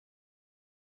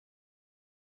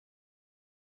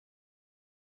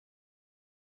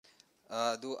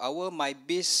Do our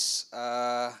MyBiz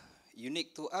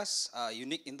unique to us,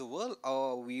 unique in the world,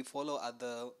 or we follow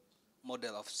other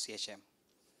model of CHM?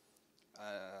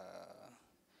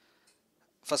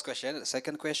 First question.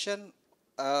 Second question,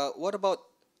 what about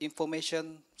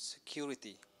information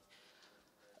security?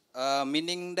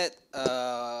 Meaning that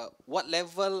what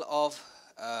level of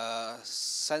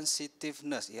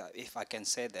sensitiveness, yeah, if I can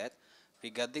say that,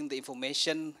 regarding the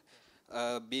information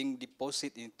being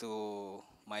deposited into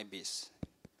MyBiz?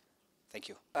 Thank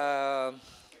you.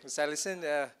 Mr. Allison,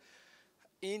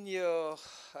 in your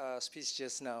speech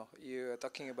just now, you are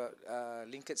talking about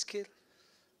linked scale,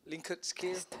 linked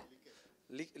scale,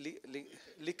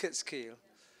 linked scale.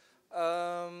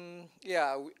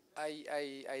 Yeah,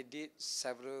 I did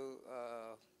several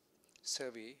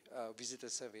visitor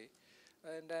survey,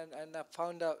 and I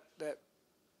found out that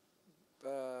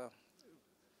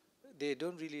they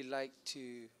don't really like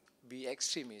to be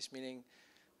extremists, meaning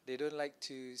they don't like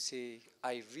to say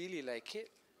I really like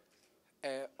it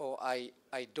or I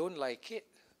don't like it,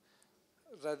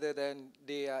 rather than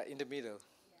they are in the middle,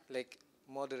 like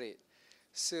moderate.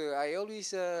 So I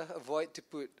always avoid to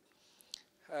put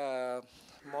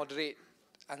moderate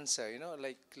answer,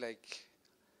 like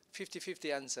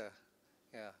 50-50 answer.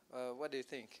 Yeah. What do you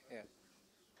think? Yeah.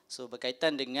 So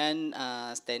berkaitan dengan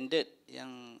standard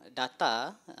yang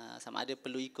data, sama ada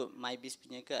perlu ikut MyBiz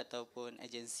punya ke ataupun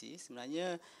agensi,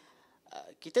 sebenarnya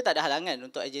kita tak ada halangan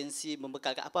untuk agensi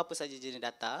membekalkan apa-apa saja jenis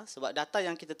data, sebab data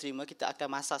yang kita terima kita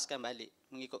akan masaskan balik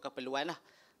mengikut keperluan lah.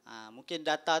 Mungkin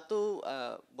data tu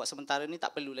buat sementara ni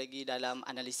tak perlu lagi dalam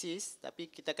analisis, tapi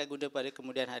kita akan guna pada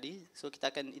kemudian hari, so kita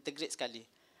akan integrate sekali.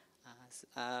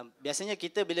 Biasanya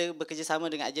kita bila bekerjasama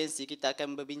dengan agensi, kita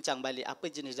akan berbincang balik apa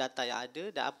jenis data yang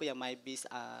ada dan apa yang MyBiz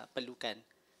perlukan.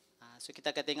 So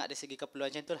kita akan tengok dari segi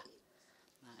keperluan macam itulah.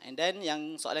 And then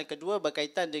yang soalan kedua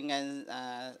berkaitan dengan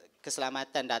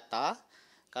keselamatan data.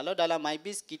 Kalau dalam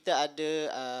MyBiz kita ada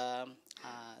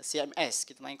CMS,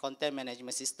 kita main Content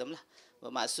Management System lah.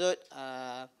 Bermaksud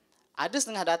ada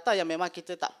setengah data yang memang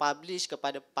kita tak publish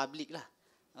kepada public lah.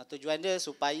 Tujuan dia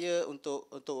supaya untuk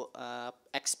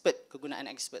expert, kegunaan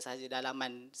expert sahaja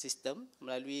dalaman sistem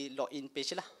melalui login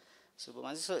page lah. So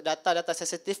bermaksud data-data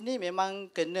sensitif ni memang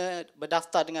kena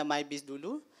berdaftar dengan MyBiz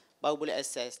dulu baru boleh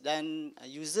akses. Dan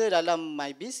user dalam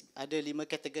MyBiz ada 5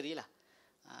 kategori lah.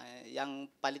 Yang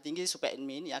paling tinggi super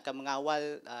admin yang akan mengawal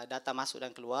data masuk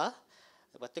dan keluar.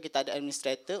 Lepas tu kita ada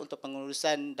administrator untuk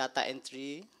pengurusan data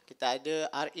entry. Kita ada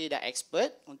RA dan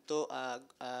expert untuk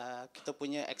kita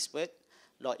punya expert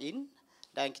login,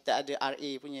 dan kita ada RA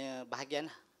punya bahagian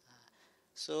lah.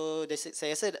 So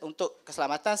saya rasa untuk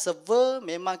keselamatan server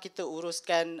memang kita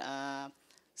uruskan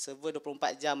server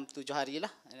 24 jam 7 hari lah,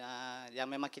 yang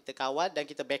memang kita kawal dan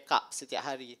kita backup setiap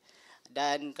hari.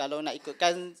 Dan kalau nak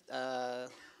ikutkan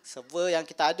server yang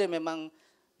kita ada memang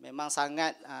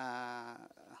sangat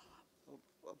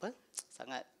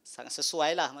sangat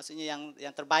sesuai lah, maksudnya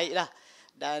yang terbaik lah.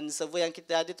 Dan server yang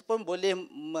kita ada tu pun boleh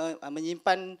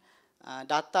menyimpan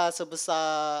data sebesar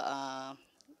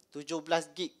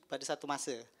 17 gig pada satu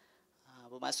masa.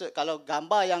 Bermaksud kalau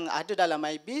gambar yang ada dalam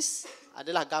MyBiz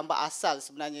adalah gambar asal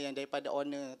sebenarnya yang daripada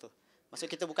owner tu. Maksud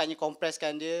kita bukannya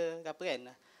kompreskan dia apa kan.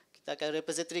 Kita akan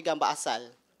repository gambar asal.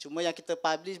 Cuma yang kita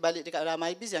publish balik dekat dalam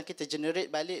MyBiz yang kita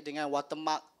generate balik dengan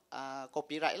watermark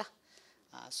copyright lah.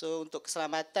 So untuk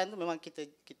keselamatan tu memang kita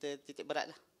titik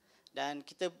berat lah. Dan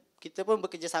kita pun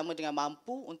bekerjasama dengan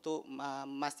Mampu untuk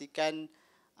memastikan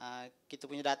kita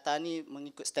punya data ni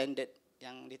mengikut standard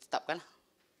yang ditetapkan lah.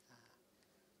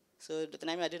 So Dr.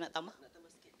 Naimi ada nak tambah? Nak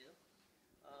tambah sikit je.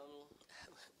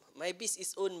 MyBiz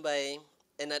is owned by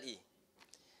NRE,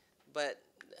 but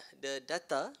the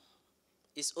data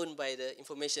is owned by the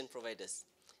information providers.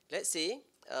 Let's say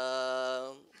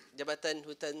Jabatan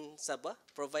Hutan Sabah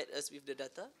provide us with the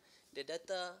data. The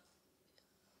data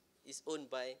is owned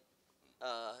by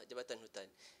Jabatan Hutan,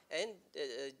 and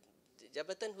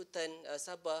Jabatan Hutan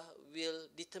Sabah will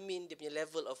determine dia punya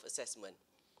level of assessment.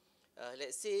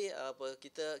 Let's say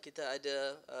kita ada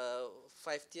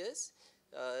 5 tiers.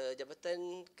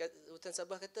 Jabatan Hutan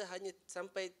Sabah kata hanya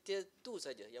sampai tier 2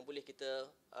 saja yang boleh kita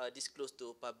disclose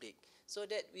to public, so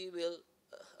that we will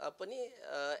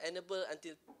enable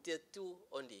until tier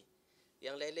 2 only.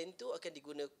 Yang lain-lain tu akan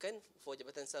digunakan for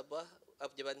Jabatan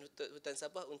Jabatan Hutan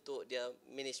Sabah untuk dia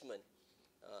management.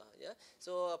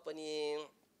 So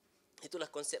itulah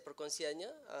konsep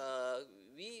perkongsiannya.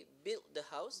 We build the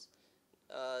house.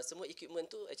 Semua equipment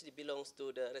tu actually belongs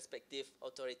to the respective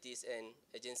authorities and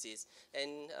agencies.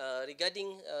 And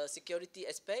regarding security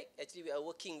aspect, actually we are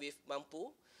working with Mampu,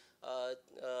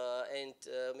 and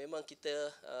memang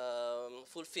kita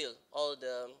fulfill all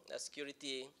the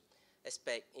security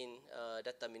aspect in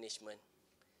data management.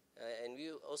 And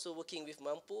we also working with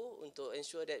Mampu untuk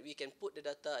ensure that we can put the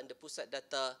data and the pusat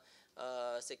data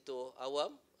sector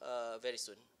awam very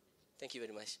soon. Thank you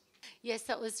very much. Yes,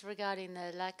 that was regarding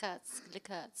the Likert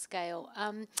scale.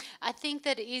 I think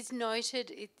that it is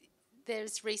noted,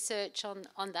 there's research on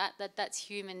that's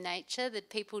human nature, that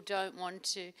people don't want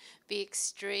to be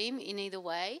extreme in either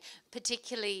way,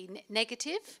 particularly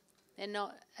negative. They're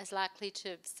not as likely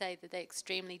to say that they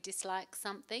extremely dislike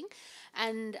something.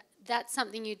 And that's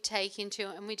something you'd take into,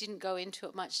 and we didn't go into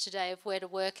it much today, of where to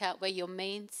work out where your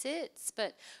mean sits,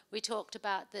 but we talked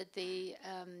about that the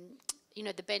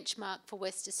benchmark for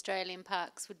West Australian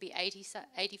parks would be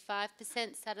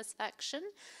 85% satisfaction,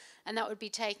 and that would be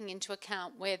taking into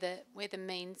account where the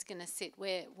mean's going to sit,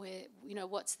 where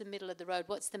what's the middle of the road,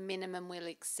 what's the minimum we'll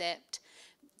accept.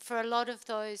 For a lot of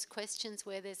those questions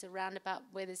where there's a roundabout,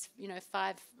 where there's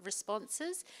 5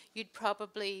 responses, you'd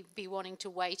probably be wanting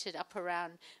to weight it up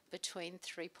around between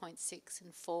 3.6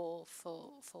 and 4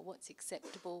 for what's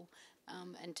acceptable.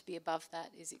 And to be above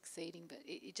that is exceeding, but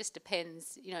it just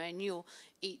depends, and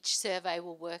each survey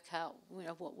will work out,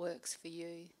 what works for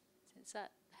you. Does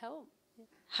that help? Yeah.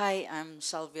 Hi, I'm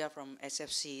Salvia from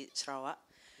SFC Sarawak.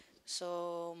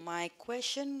 So my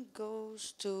question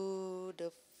goes to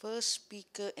the first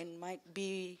speaker and might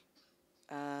be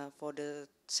for the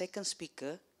second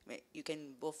speaker. You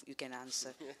can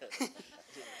answer.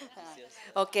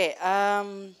 Okay.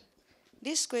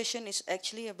 This question is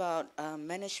actually about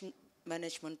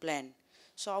management plan.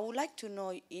 So I would like to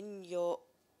know, in your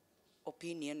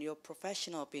opinion, your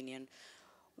professional opinion,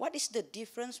 what is the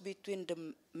difference between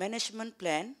the management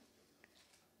plan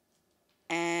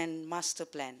and master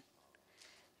plan?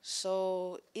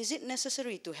 So is it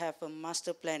necessary to have a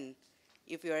master plan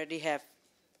if you already have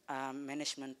a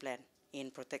management plan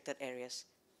in protected areas?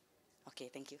 Okay,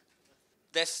 thank you.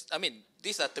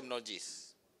 These are terminologies.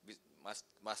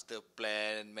 Master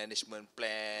plan, management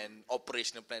plan,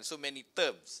 operational plan, so many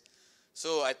terms.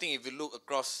 So I think if you look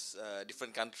across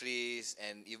different countries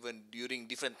and even during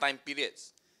different time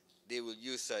periods, they will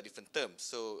use different terms.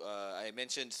 So I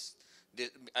mentioned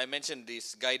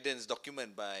this guidance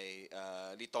document by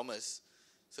Lee Thomas.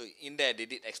 So in there they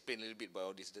did explain a little bit about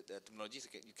all these terminologies.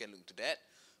 You can look into that.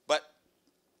 But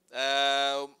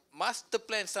master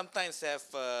plans sometimes have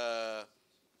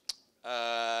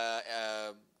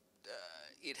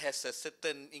it has a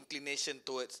certain inclination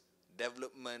towards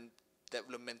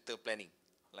developmental planning,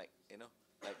 like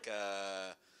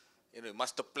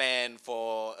master plan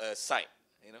for a site,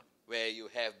 where you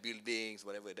have buildings,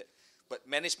 whatever that. But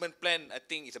management plan, I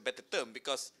think, is a better term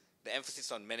because the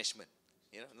emphasis on management.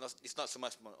 It's not so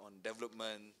much on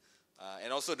development,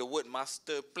 and also the word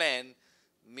master plan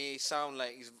may sound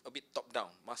like it's a bit top down.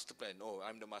 Master plan. Oh,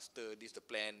 I'm the master. This is the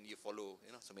plan you follow.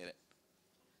 Something like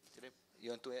that. You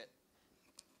want to add?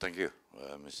 Thank you,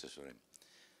 Mr. Surim.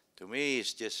 To me,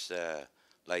 it's just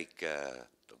like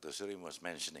Dr. Surim was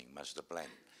mentioning, master plan.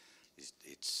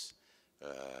 It's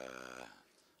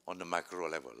on the macro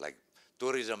level, like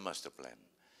tourism master plan.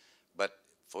 But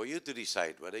for you to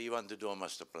decide whether you want to do a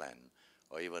master plan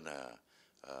or even a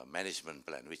management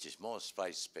plan, which is more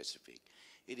site specific,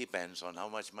 it depends on how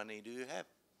much money do you have.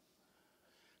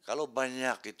 Kalau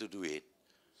banyak itu duit,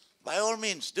 by all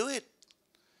means, do it.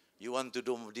 You want to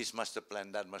do this master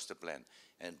plan, that master plan,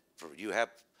 and you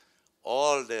have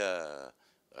all the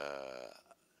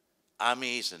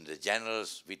armies and the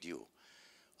generals with you.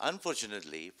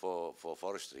 Unfortunately, for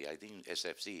forestry, I think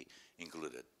SFC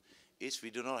included, is we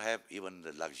do not have even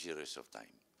the luxuries of time.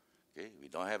 Okay, we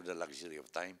don't have the luxury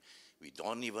of time. We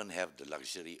don't even have the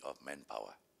luxury of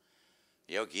manpower.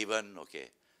 You're given,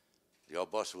 okay, your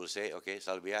boss will say, okay,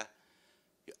 Salvia,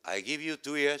 I give you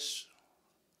 2 years.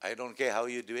 I don't care how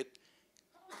you do it.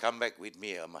 Come back with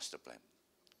me a master plan.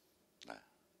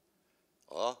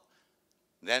 Or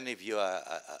then if you are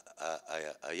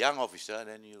a young officer,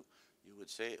 then you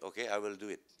would say, okay, I will do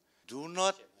it. Do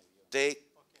not take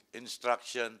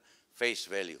instruction face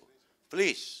value.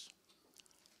 Please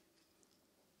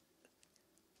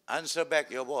answer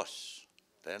back your boss.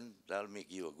 Then that'll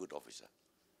make you a good officer.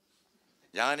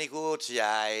 Jangan ikut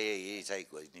saya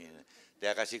ikut ini.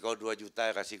 Dia kasih kau 2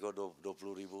 juta, kasih kau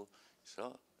 20,000.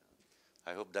 So,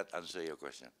 I hope that answers your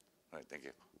question. All right, thank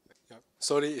you. Yeah.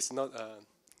 Sorry, it's not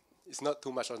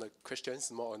too much on the questions,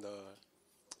 more on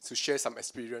to share some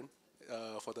experience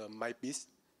for the MyBeast.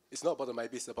 It's not about the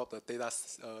MyBeast, it's about the data,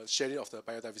 sharing of the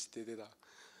biodiversity data.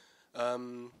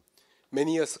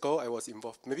 Many years ago, I was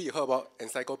involved. Maybe you heard about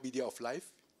Encyclopedia of Life.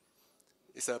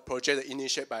 It's a project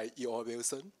initiated by E.O.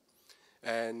 Wilson.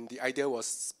 And the idea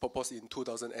was proposed in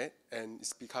 2008, and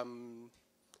it's become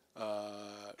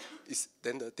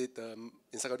then the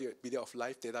Encyclopedia of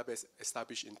Life database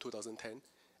established in 2010,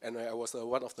 and I was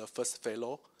one of the first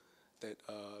fellow that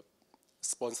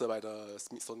sponsored by the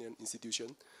Smithsonian Institution.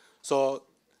 So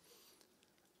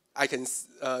I can,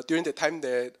 during the time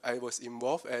that I was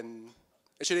involved, and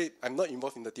actually I'm not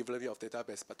involved in the development of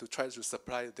database, but to try to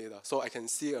supply the data. So I can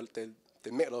see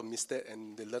they make a lot of mistakes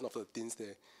and they learn of the things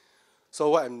there. So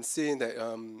what I'm seeing that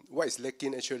what is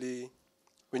lacking actually,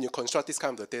 when you construct this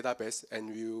kind of the database and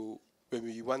when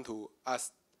we want to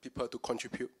ask people to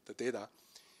contribute the data,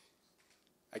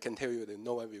 I can tell you that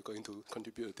no one will going to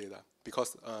contribute the data,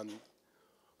 because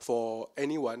for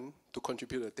anyone to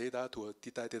contribute the data to a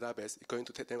database, it's going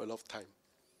to take them a lot of time.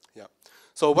 Yeah.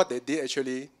 So what they did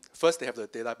actually, first they have the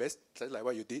database, just like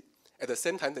what you did. At the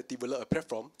same time, they develop a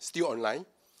platform, still online,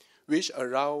 which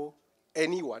allow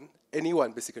anyone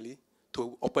basically,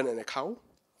 to open an account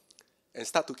and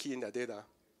start to key in their data.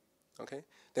 Okay.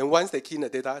 Then once they key in the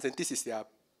data, then this is their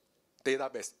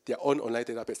database, their own online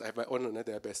database. I have my own online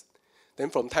database. Then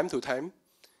from time to time,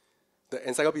 the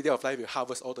Encyclopedia of Life will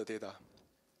harvest all the data.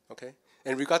 Okay.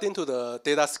 And regarding to the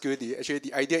data security, actually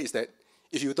the idea is that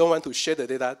if you don't want to share the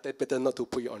data, then better not to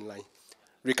put it online,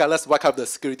 regardless what kind of the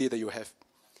security that you have.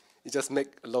 It just makes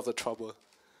a lot of trouble.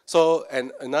 So,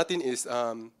 and another thing is,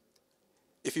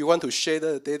 if you want to share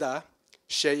the data,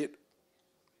 share it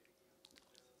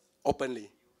openly,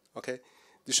 okay?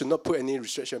 You should not put any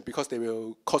restriction, because they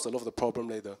will cause a lot of the problem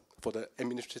later for the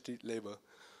administrative labor.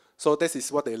 So this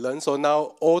is what they learn. So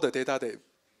now all the data that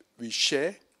we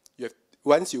share,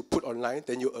 once you put online,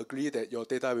 then you agree that your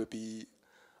data will be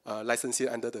licensed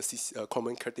under the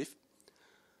Common Creative.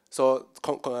 So,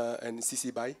 and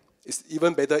CC BY. It's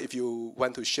even better if you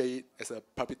want to share it as a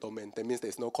public domain. That means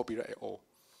there's no copyright at all.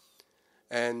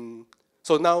 And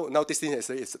so now this thing is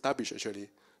established actually.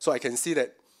 So I can see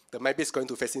that the MIBIS is going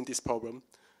to facing this problem.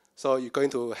 So you're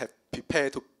going to have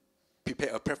prepare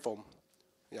a platform.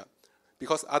 Yeah.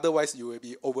 Because otherwise you will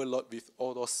be overloaded with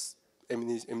all those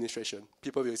administration.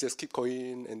 People will just keep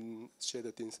going and share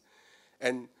the things.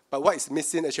 But what is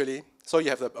missing actually, so you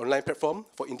have the online platform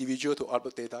for individual to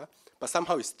upload data, but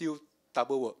somehow it's still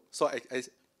double work. So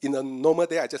in a normal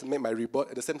day, I just make my report.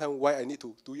 At the same time, why I need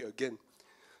to do it again?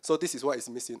 So this is what is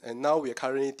missing. And now we are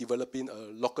currently developing a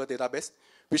local database,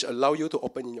 which allow you to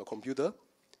open in your computer.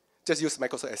 Just use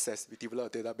Microsoft Access. We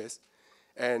develop a database.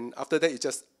 And after that, you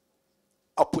just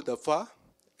output the file,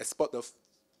 export the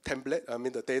template,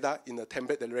 the data in a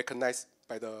template that recognized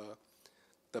by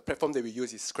the platform that we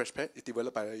use is Scratchpad. It's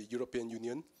developed by the European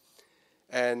Union.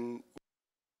 And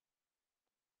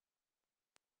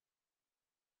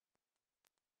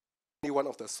one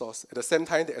of the source. At the same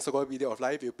time, the Encyclopedia of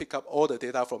Life will pick up all the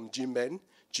data from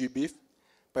GBIF,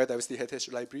 Biodiversity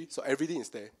Heritage Library. So everything is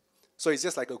there. So it's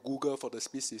just like a Google for the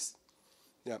species.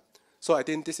 Yeah. So I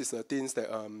think this is the things that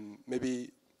maybe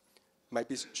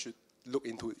should look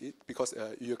into it, because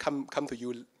it will come to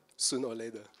you sooner or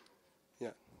later. Yeah.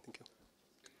 Thank you.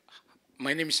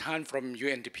 My name is Han from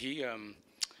UNDP.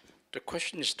 The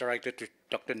question is directed to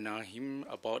Dr. Nahim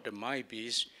about the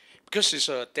MyBees, because it's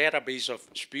a database of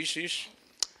species.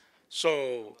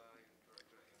 So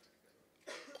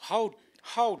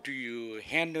how do you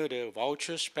handle the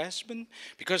voucher specimen?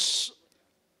 Because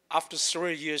after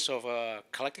 3 years of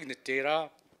collecting the data,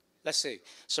 let's say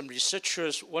some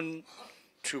researchers want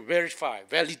to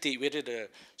validate whether the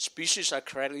species are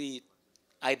correctly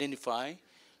identified,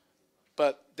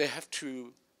 but they have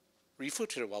to refer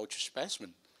to the voucher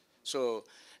specimen. So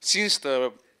since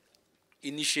the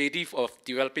initiative of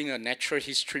developing a natural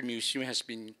history museum has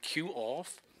been killed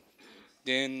off,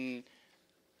 then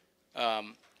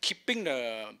keeping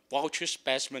the voucher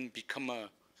specimen become a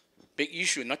big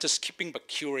issue, not just keeping but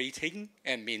curating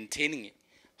and maintaining it.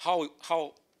 How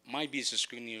MyBees is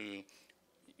going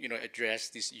to address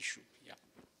this issue? Yeah.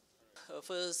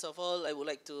 First of all, I would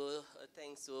like to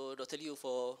thanks to Dr. Liu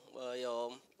for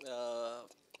your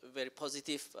very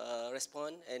positive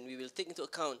response, and we will take into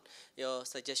account your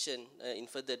suggestion in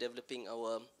further developing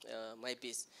our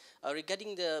MyBees.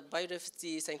 Regarding the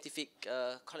biodiversity scientific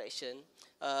collection,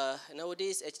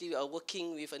 nowadays actually we are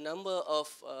working with a number of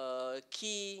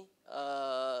key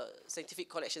scientific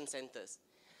collection centers,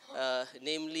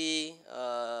 namely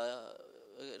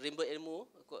Rimba Ilmu,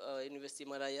 University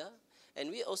Malaya, and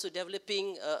we are also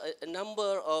developing a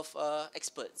number of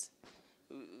experts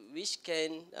which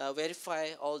can verify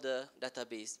all the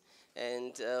database.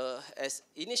 And as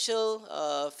initial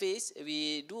phase,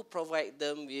 we do provide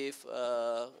them with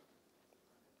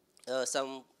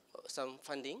some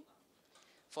funding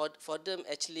for them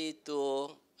actually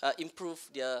to improve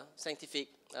their scientific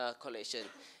collection.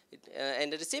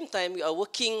 And at the same time, we are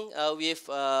working with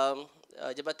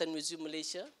Jabatan Museum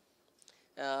Malaysia,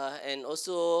 and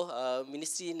also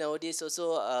ministry nowadays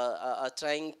also are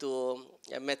trying to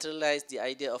materialize the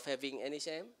idea of having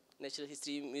NHM, Natural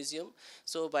History Museum.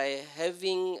 So by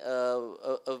having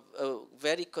a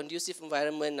very conducive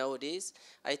environment nowadays,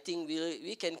 I think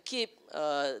we can keep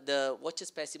the watcher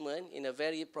specimen in a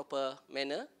very proper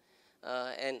manner,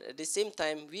 and at the same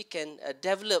time we can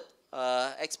develop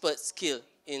expert skill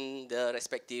in the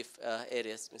respective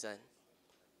areas.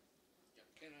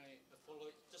 Can I follow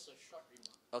just a short remark?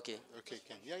 Okay. Okay,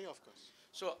 can. Yeah, yeah, of course.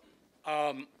 So,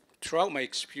 throughout my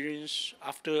experience,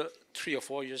 after 3 or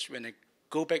 4 years, when I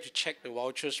go back to check the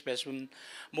voucher specimen,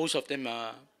 most of them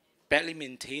are badly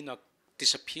maintained or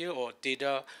disappear or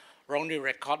data wrongly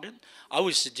recorded. I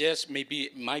would suggest maybe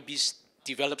it might be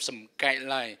develop some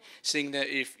guideline saying that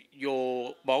if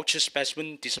your voucher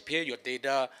specimen disappear, your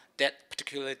data, that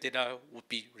particular data would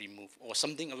be removed or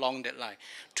something along that line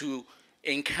to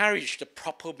encourage the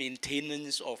proper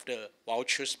maintenance of the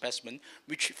voucher specimen,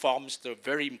 which forms the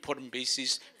very important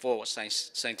basis for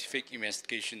scientific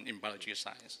investigation in biological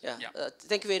science. Yeah,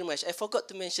 thank you very much. I forgot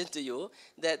to mention to you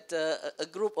that a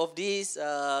group of these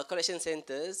collection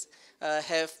centers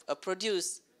have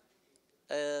produced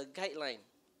a guideline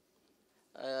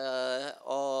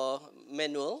or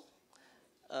manual,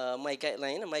 my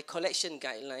collection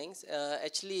guidelines,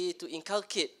 actually to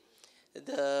inculcate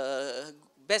the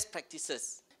best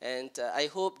practices. And I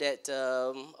hope that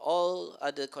all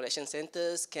other collection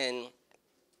centers can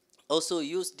also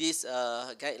use this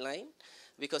guideline,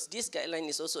 because this guideline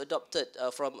is also adopted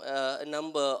from a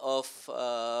number of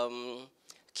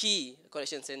key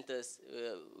collection centers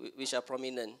which are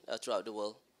prominent throughout the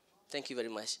world. Thank you very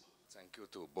much. Thank you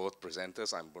to both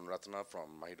presenters. I'm Bunratana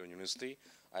from Mahidol University.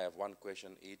 I have one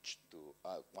question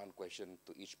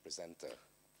to each presenter.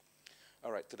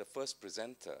 All right, to the first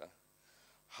presenter,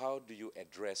 how do you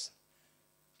address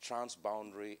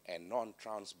transboundary and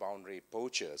non-transboundary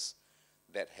poachers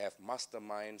that have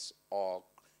masterminds or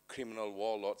criminal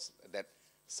warlords that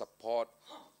support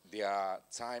their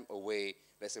time away,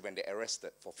 let's say when they're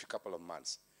arrested for a couple of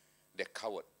months? They're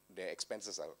covered, their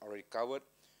expenses are already covered.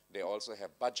 They also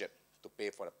have budget to pay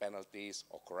for the penalties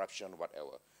or corruption,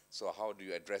 whatever. So how do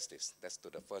you address this? That's to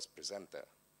the first presenter.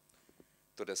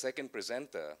 To the second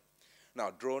presenter,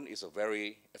 now drone is a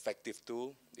very effective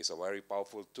tool, it's a very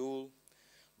powerful tool,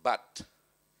 but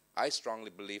I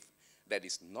strongly believe that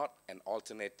it's not an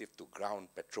alternative to ground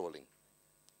patrolling.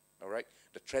 All right?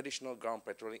 The traditional ground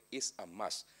patrolling is a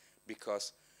must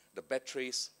because the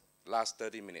batteries last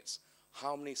 30 minutes.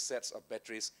 How many sets of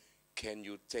batteries can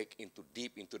you take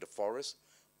deep into the forest?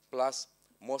 Plus,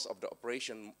 most of the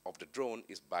operation of the drone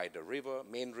is by the river,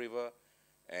 main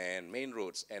and main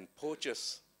roads. And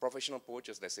poachers, professional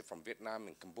poachers, let's say from Vietnam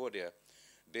and Cambodia,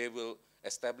 they will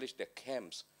establish their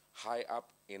camps high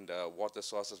up in the water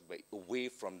sources, but away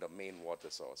from the main water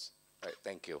source. Right,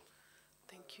 thank you.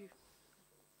 Thank you.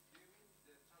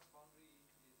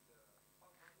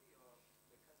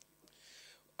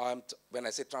 When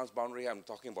I say transboundary, I'm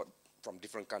talking about from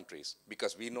different countries,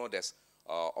 because we know there's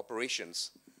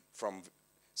operations from,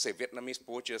 say, Vietnamese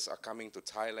poachers are coming to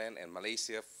Thailand and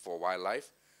Malaysia for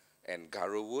wildlife and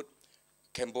garu wood.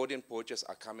 Cambodian poachers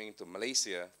are coming to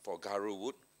Malaysia for garu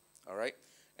wood, all right?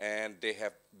 And they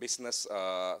have business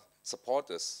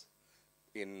supporters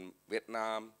in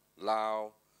Vietnam,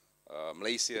 Laos,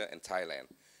 Malaysia, and Thailand.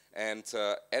 And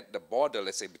at the border,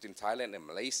 let's say between Thailand and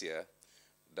Malaysia,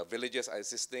 the villagers are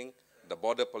assisting, the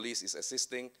border police is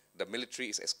assisting, the military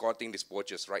is escorting these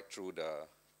poachers right through the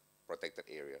protected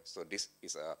area. So this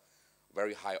is a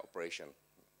very high operation.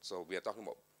 So we are talking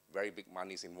about very big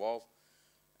monies involved,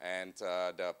 and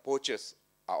the poachers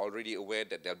are already aware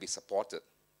that they'll be supported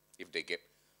if they get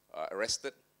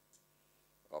arrested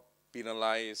or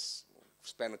penalized,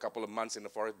 spend a couple of months in the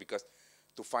forest, because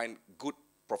to find good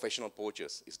professional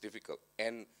poachers is difficult.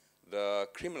 And the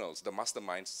criminals, the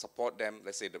masterminds, support them,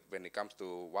 let's say when it comes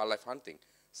to wildlife hunting,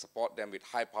 support them with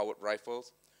high-powered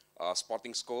rifles,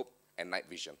 spotting scope, and night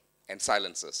vision, and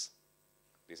silencers.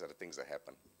 These are the things that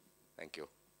happen. Thank you.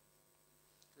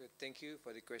 Good. Thank you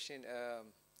for the question.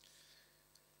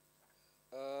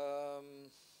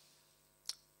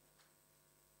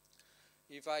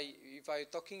 If I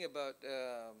talking about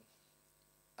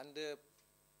under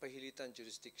PERHILITAN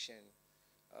jurisdiction,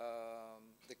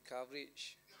 the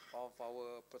coverage of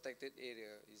our protected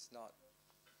area is not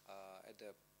at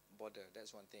the border.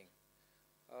 That's one thing.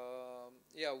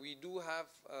 Yeah, we do have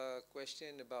a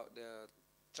question about the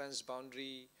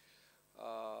transboundary.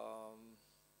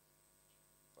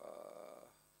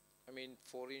 I mean,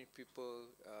 foreign people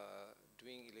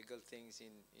doing illegal things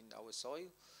in our soil.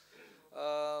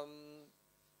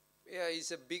 Yeah,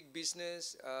 it's a big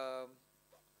business.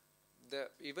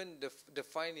 Even the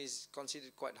fine is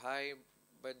considered quite high,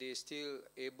 but they're still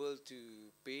able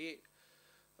to pay it.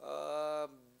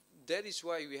 That is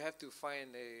why we have to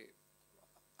find a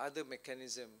other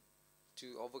mechanism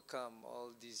to overcome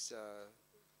all these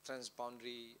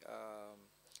transboundary,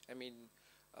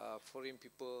 foreign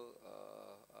people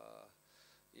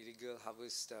illegal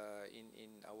harvest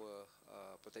in our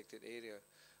protected area.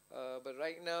 But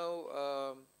right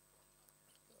now,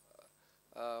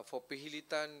 for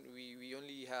PERHILITAN, we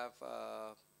only have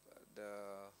the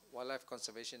Wildlife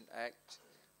Conservation Act,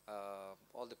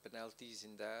 all the penalties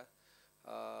in there,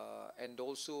 and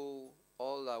also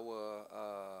all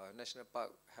our national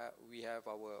park, we have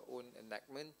our own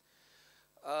enactment.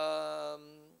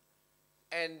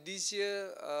 And this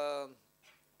year,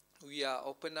 we are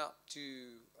open up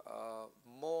to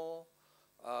more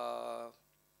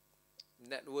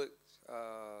networks.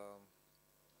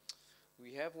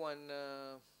 We have one,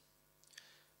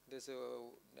 there's a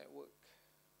network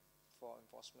for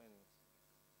enforcement.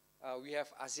 We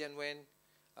have ASEAN WEN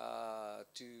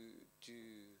to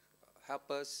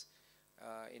help us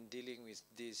in dealing with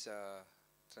these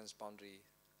transboundary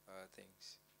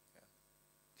things.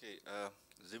 Okay,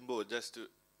 Zimbo, just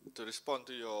to respond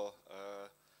to your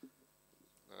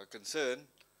concern,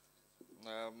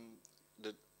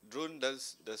 the drone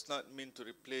does not mean to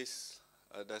replace,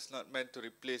 does not meant to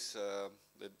replace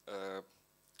the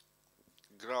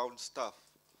ground staff.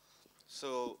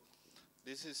 So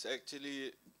this is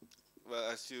actually, well,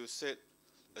 as you said,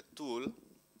 a tool.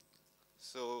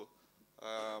 So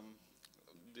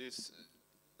this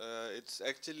it's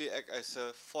actually act as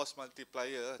a force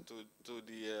multiplier to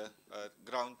the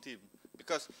ground team,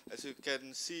 because as you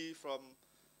can see from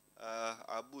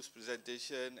Abu's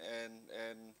presentation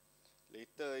and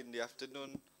later in the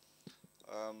afternoon,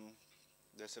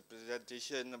 there's a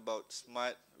presentation about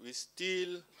SMART. We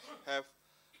still have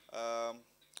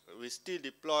we still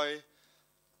deploy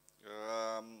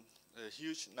a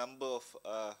huge number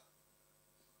of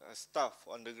staff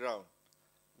on the ground,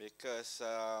 because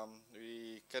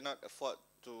we cannot afford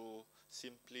to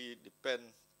simply depend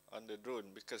on the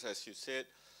drone, because as you said,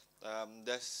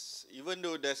 there's, even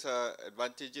though there's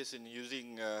advantages in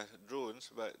using drones,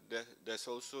 but there's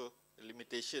also a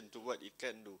limitation to what it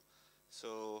can do.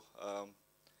 So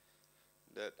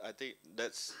that, I think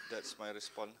that's my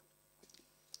response.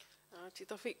 Cik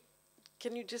Taufik,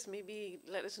 can you just maybe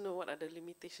let us know what are the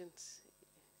limitations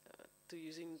to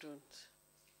using drones?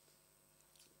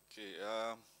 Okay,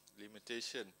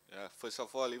 limitation. First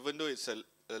of all, even though it's a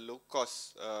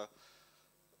low-cost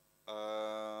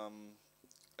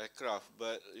aircraft,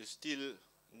 but you still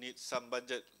need some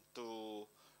budget to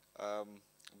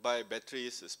buy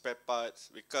batteries, spare parts,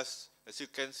 because as you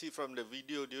can see from the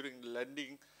video during the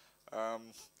landing,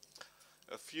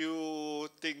 a few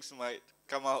things might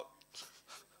come out.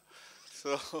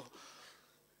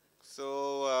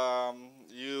 So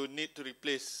you need to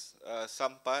replace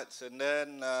some parts, and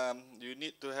then you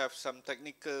need to have some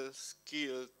technical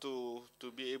skill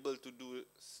to be able to do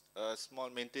small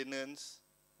maintenance,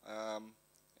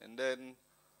 and then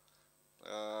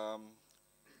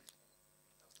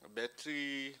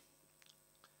battery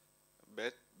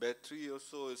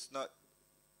also is not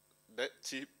that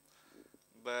cheap,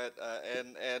 but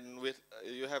and with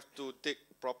you have to take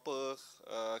proper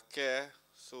care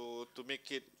so to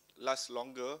make it last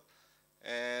longer,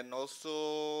 and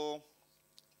also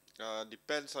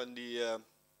depends on the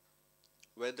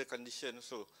weather condition.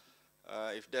 So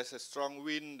if there's a strong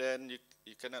wind, then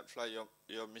you cannot fly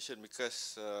your mission,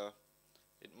 because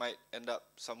it might end up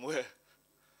somewhere.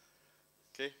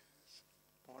 Okay.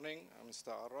 Morning, I'm Mr.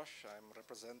 Arosh. I'm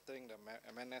representing the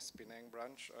MNS Penang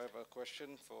branch. I have a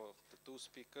question for the two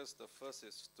speakers. The first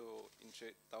is to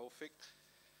Encik Taufik.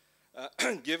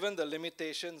 Given the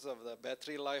limitations of the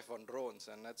battery life on drones,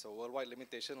 and that's a worldwide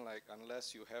limitation, like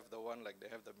unless you have the one like they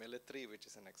have the military, which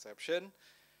is an exception,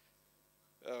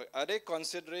 are they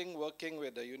considering working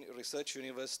with the research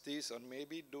universities on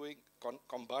maybe doing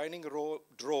combining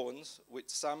drones with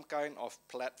some kind of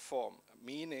platform,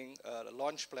 meaning a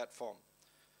launch platform?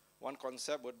 One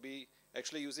concept would be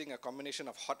actually using a combination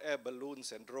of hot air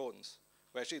balloons and drones,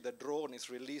 where actually the drone is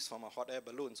released from a hot air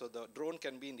balloon, so the drone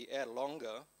can be in the air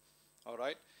longer, all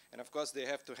right? And of course, they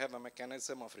have to have a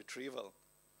mechanism of retrieval.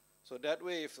 So that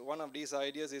way, if one of these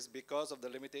ideas is because of the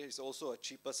limitation, it's also a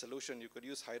cheaper solution. You could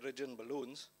use hydrogen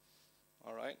balloons,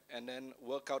 all right? And then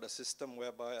work out a system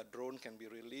whereby a drone can be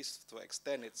released to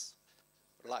extend its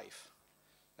life.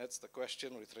 That's the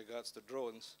question with regards to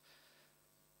drones.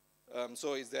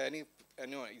 So is there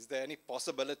any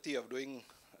possibility of doing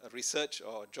research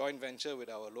or joint venture with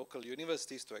our local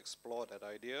universities to explore that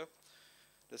idea?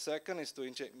 The second is to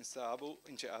Mr.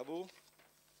 Abu.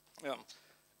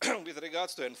 With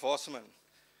regards to enforcement,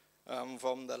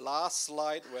 from the last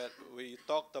slide where we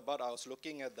talked about, I was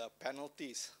looking at the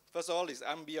penalties. First of all, this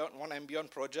one Ambion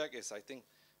project is, I think,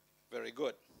 very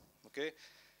good. Okay,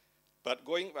 but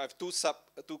I have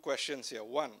two questions here.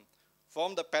 One,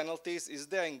 from the penalties, is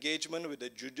there engagement with the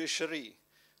judiciary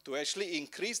to actually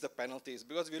increase the penalties?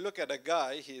 Because if you look at a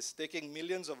guy, he's taking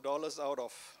millions of dollars out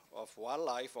of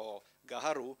wildlife or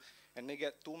gaharu, and they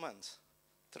get 2 months,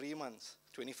 3 months,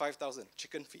 25,000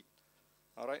 chicken feet.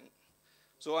 All right.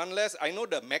 So unless, I know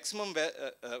the maximum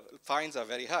fines are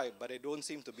very high, but they don't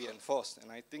seem to be enforced.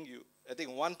 And I think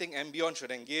one thing Ambion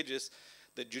should engage is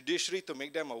the judiciary to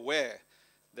make them aware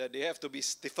that they have to be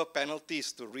stiffer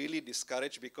penalties to really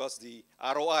discourage, because the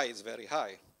ROI is very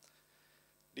high.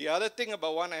 The other thing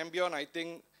about one Ambion, I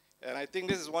think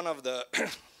this is one of the,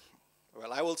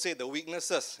 well, I will say the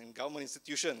weaknesses in government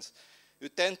institutions. You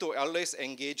tend to always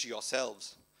engage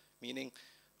yourselves, meaning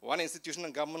one institution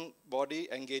and government body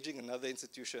engaging another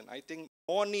institution. I think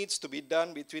more needs to be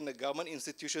done between the government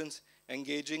institutions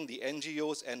engaging the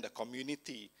NGOs and the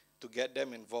community to get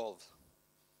them involved.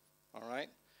 All right?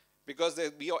 Because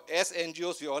as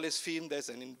NGOs, we always feel there's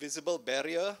an invisible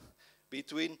barrier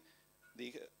between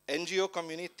the NGO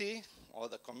community or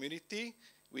the community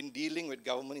when dealing with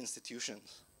government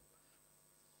institutions.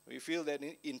 We feel that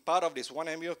in part of this One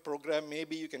MBO program,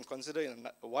 maybe you can consider in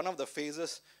one of the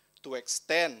phases to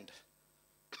extend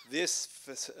this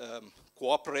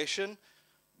cooperation,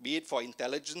 be it for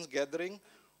intelligence gathering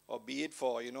or be it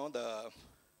for the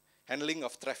handling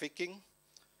of trafficking,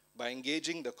 by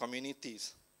engaging the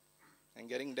communities and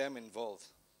getting them involved.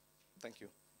 Thank you.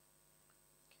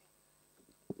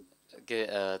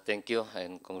 Okay, thank you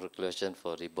and congratulations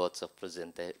for the boards of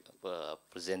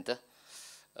presenter.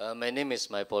 My name is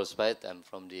Paul Spite. I'm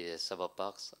from the Sabah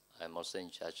Parks. I'm also in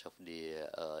charge of the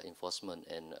enforcement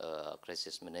and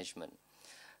crisis management.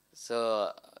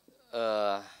 So,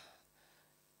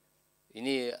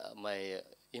 ini my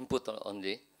input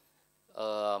only.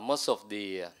 Most of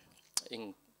the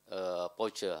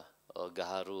poacher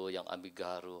gaharu yang ambil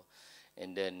gaharu,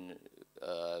 and then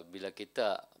bila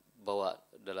kita bawa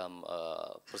dalam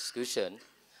prosecution,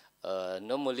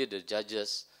 normally the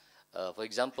judges, for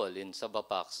example in Sabah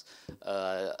Parks,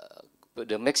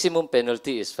 the maximum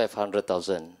penalty is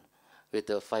 500,000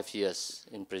 with 5 years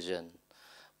in prison.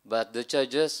 But the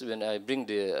charges, when I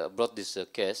brought this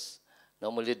case,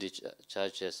 normally the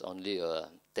charges only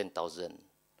 10,000.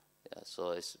 Yeah,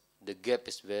 so the gap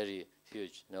is very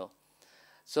huge, no.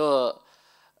 So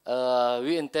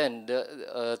we intend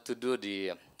to do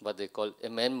the what they call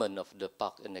amendment of the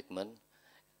park enactment,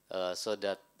 so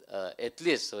that at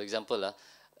least, for example,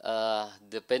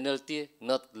 the penalty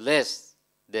not less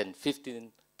than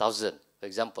 15,000, for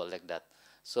example, like that.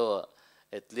 So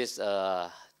at least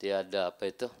dia ada apa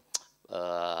itu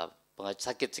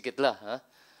sakit sikit lah.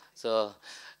 So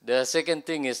the second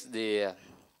thing is the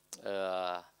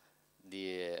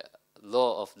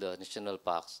law of the national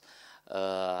parks.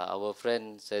 Our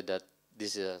friend said that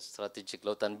this is a strategic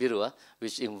lautan biru,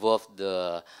 which involved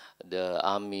the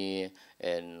army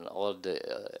and all the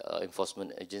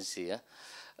enforcement agency.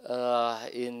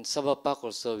 In Sabah Park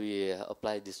also we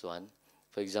apply this one.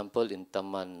 For example, in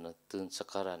Taman Tun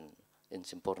Sekaran in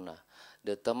Semporna,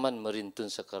 the Taman Marine Tun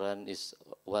Sekaran is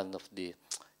one of the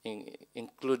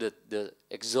included the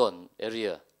X-zone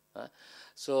area.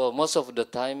 So most of the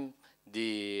time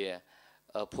the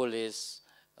police,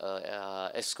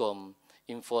 ESCOM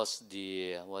enforce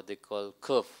the what they call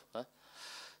curve.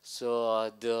 So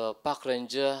the park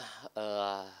ranger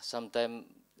sometimes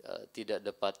tidak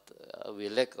dapat, we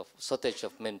lack of shortage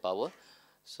of manpower.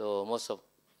 So most of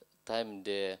time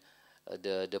the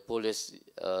police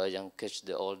yang catch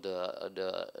all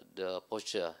the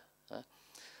poacher.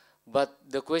 But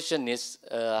the question is,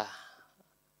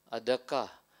 adakah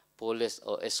polis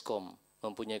atau ESCOM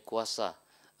mempunyai kuasa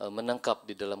menangkap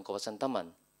di dalam kawasan taman?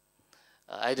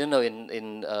 I don't know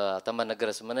in Taman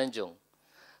Negara Semenanjung.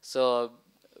 So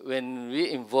when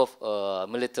we involve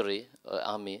military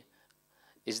army,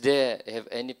 is there have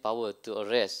any power to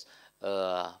arrest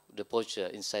the poacher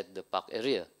inside the park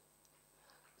area?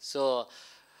 So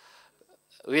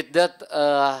with that,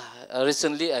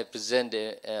 recently I present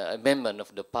the amendment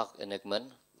of the park enactment,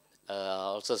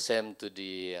 also sent to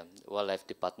the Wildlife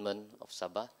Department of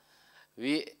Sabah.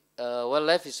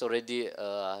 Wildlife is already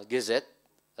gazette.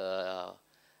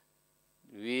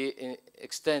 We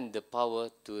extend the power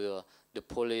to the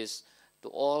police, to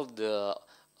all the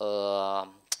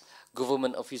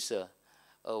government officer,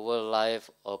 wildlife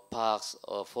or parks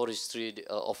or forestry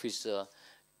officer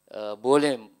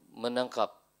boleh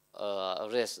menangkap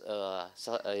arrest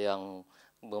yang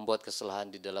membuat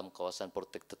kesalahan di dalam kawasan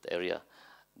protected area.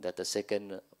 That the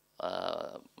second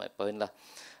my point lah.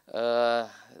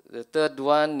 The third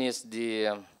one is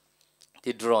the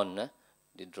drone.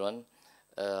 The drone.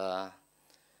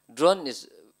 Drone is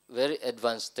very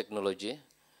advanced technology.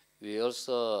 We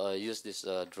also use this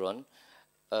drone,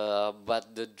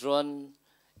 but the drone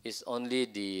is only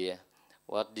the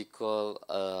what they call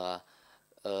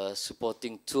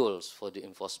supporting tools for the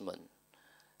enforcement.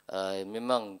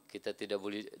 Memang kita tidak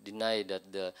boleh deny that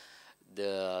the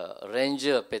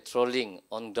ranger patrolling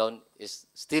on ground is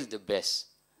still the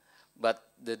best, but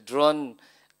the drone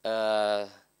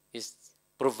is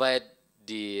provide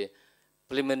the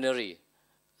preliminary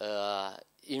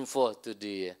info to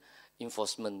the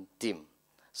enforcement team,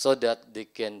 so that they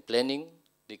can planning,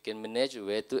 they can manage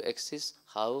where to access,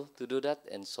 how to do that,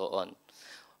 and so on.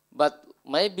 But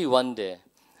maybe one day,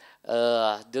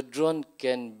 the drone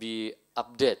can be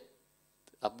upgrade,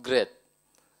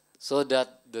 so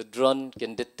that the drone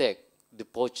can detect the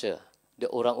poacher, the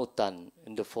orangutan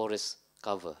in the forest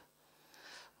cover.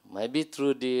 Maybe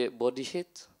through the body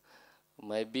heat,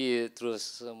 maybe through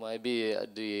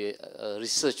the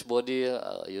research body,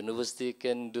 university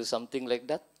can do something like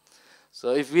that.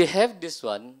 So if we have this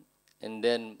one, and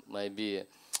then maybe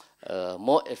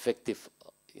more effective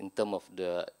in terms of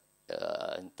the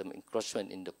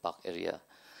encroachment in the park area.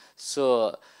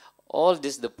 So all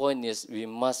this, the point is we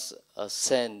must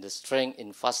send the strength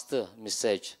in faster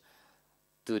message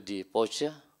to the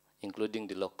poacher, including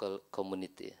the local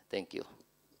community. Thank you.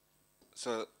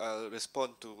 So I'll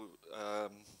respond to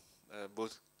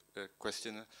both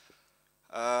questions.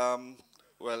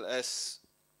 Well, as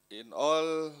in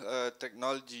all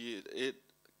technology, it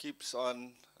keeps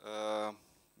on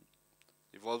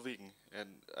evolving, and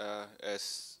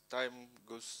as time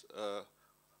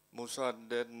moves on,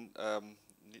 then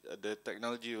the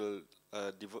technology will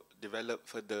develop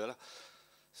further.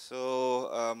 So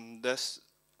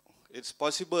it's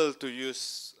possible to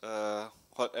use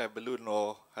hot air balloon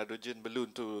or hydrogen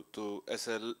balloon to as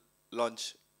a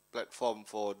launch platform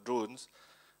for drones,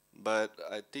 but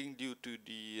I think due to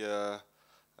the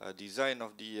design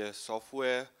of the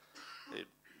software,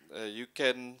 you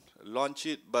can launch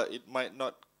it, but it might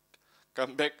not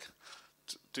come back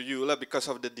to you because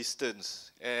of the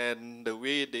distance and the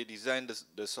way they design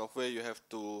the software. You have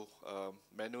to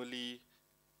manually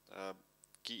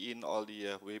key in all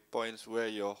the waypoints where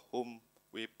your home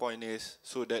waypoint is,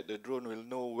 so that the drone will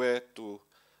know where to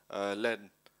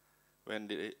land when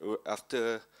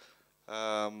after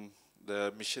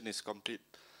the mission is complete.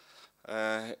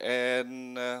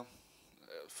 And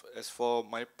as for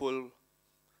my poll,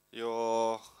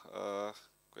 your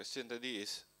question tadi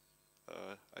is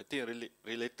I think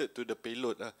related to the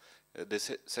payload, the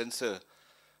sensor.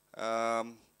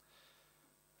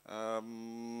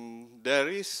 There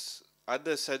is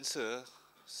other sensor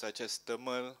such as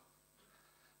thermal,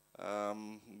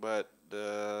 but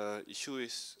the issue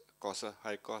is cost,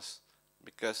 high cost,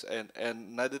 because and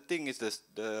another thing is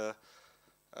the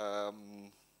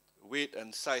weight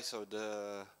and size of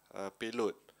the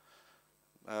payload.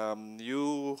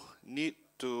 You need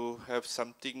to have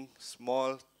something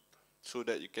small so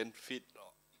that you can fit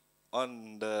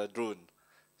on the drone.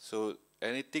 So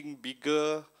anything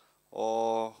bigger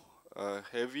or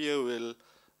heavier will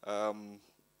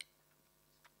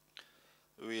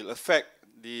affect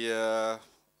the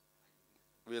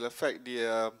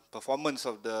performance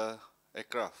of the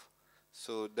aircraft.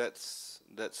 So that's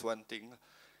one thing.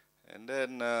 And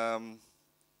then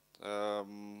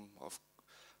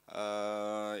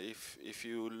if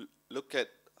you look at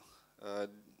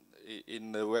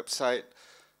in the website,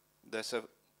 there's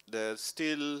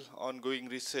still ongoing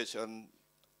research on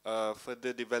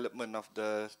further development of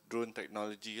the drone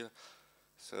technology.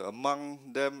 So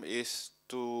among them is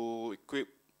to equip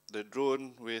the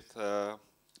drone with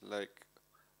like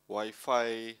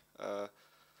Wi-Fi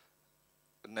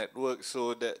network,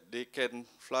 so that they can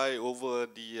fly over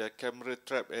the camera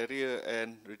trap area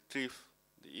and retrieve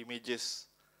the images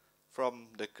from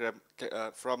the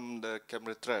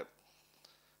camera trap.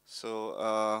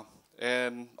 So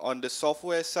and on the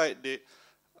software side,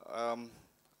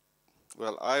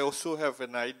 well, I also have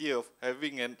an idea of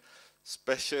having a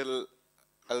special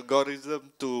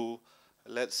algorithm to,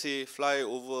 let's say, fly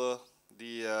over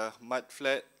the mud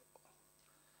flat,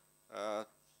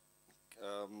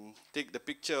 take the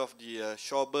picture of the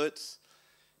shorebirds,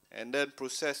 and then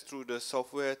process through the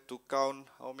software to count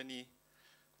how many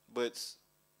birds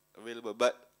available.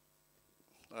 But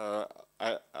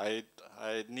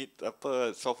I need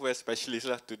apa software specialist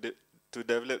lah to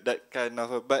develop that kind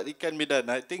of. But it can be done.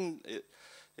 I think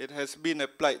it has been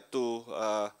applied to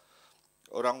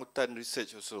orangutan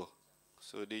research also.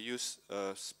 So they use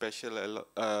special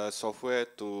software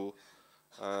to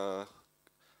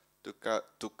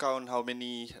count how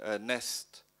many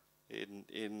nests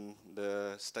in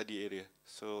the study area.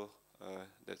 So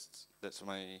that's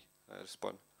my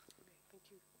response. Thank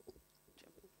you.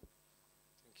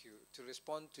 Thank you. To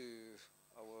respond to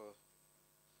our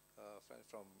friend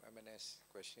from MNS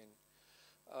question,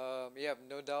 yeah,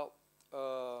 no doubt,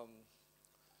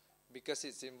 because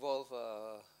it's involved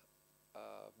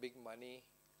big money,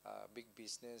 big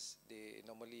business, they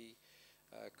normally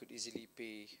could easily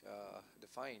pay the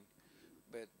fine.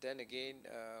 But then again,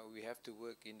 we have to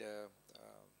work in the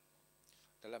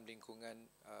dalam lingkungan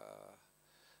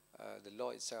the law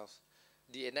itself.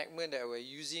 The enactment that we're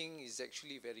using is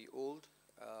actually very old,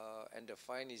 and the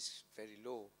fine is very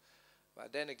low.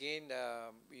 But then again,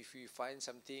 if we find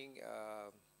something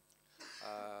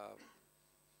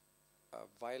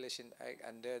violation act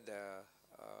under the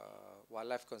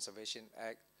Wildlife Conservation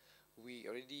Act, we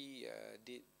already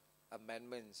did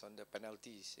amendments on the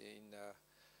penalties in the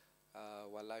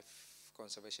Wildlife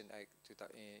Conservation Act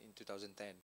in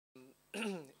 2010.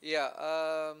 Yeah,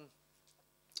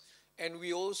 and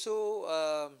we also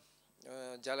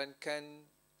jalankan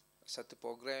satu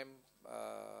program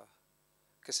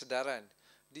kesedaran.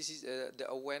 This is the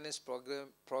awareness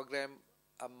program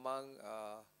among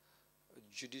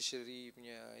judiciary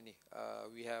punya ini.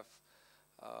 We have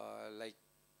like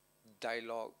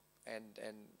dialogue, and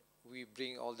we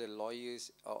bring all the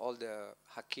lawyers, all the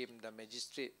hakim, the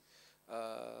magistrate.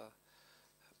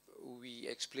 We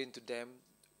explain to them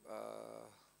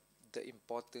the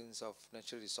importance of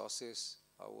natural resources,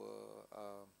 our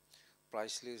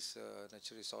priceless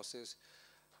natural resources.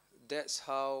 That's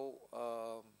how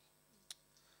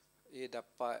ia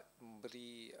dapat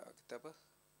memberi kata apa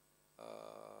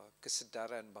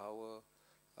kesedaran bahawa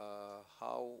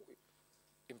how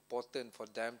important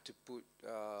for them to put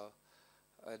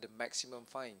the maximum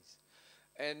fines.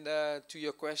 And to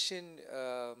your question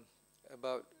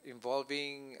about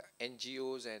involving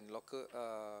NGOs and local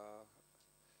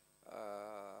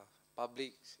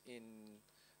publics in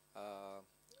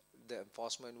the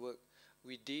enforcement work,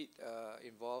 we did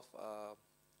involve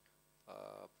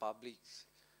publics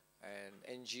and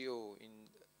NGO in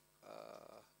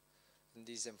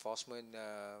this enforcement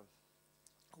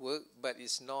work, but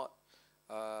it's not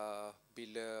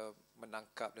bila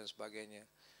menangkap dan sebagainya,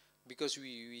 because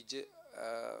we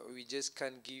just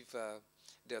can't give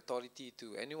the authority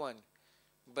to anyone,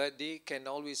 but they can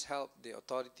always help the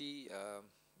authority,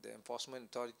 the enforcement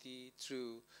authority,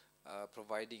 through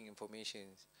providing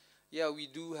information. Yeah, we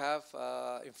do have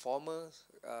informers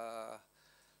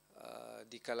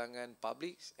di kalangan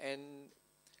publics, and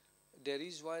there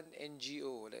is one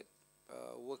NGO that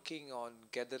working on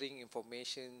gathering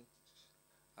information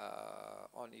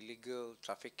on illegal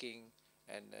trafficking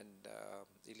and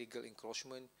illegal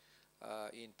encroachment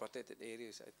in protected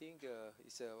areas. I think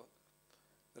it's a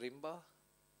Rimba,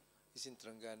 it's in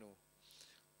Terengganu.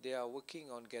 They are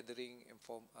working on gathering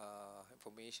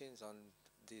information on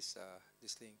this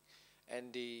thing,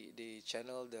 and they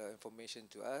channel the information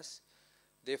to us.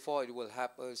 Therefore, it will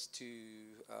help us to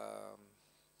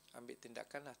ambil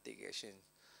tindakan lah, take action.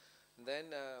 And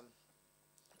then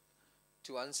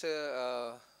to answer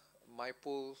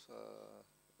Maipul's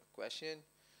question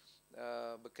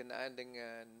berkenaan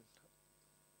dengan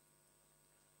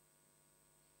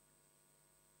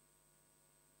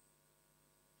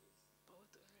Power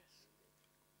to arrest.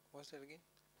 what's that again?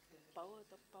 Power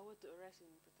to arrest in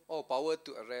protected. Oh, power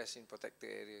to arrest in protected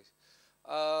areas.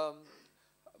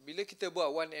 Bila kita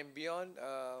buat one and beyond,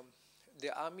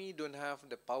 the army don't have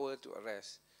the power to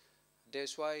arrest.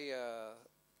 That's why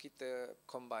kita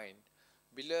combine.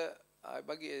 Bila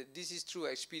this is true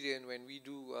experience when we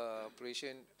do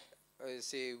operation.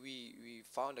 Say we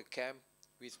found a camp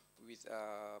with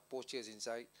poachers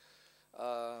inside.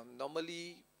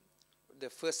 Normally,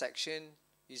 the first action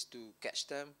is to catch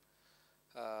them.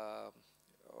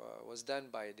 Was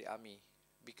done by the army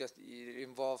because it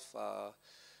involved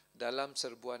dalam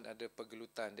serbuan ada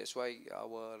pergelutan. That's why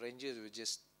our rangers will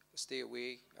just stay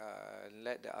away and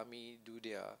let the army do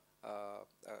their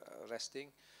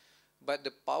arresting. But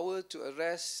the power to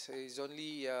arrest is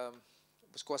only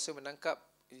berkuasa menangkap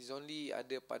is only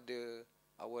ada pada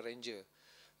our ranger.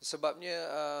 Sebabnya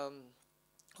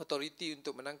authority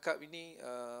untuk menangkap ini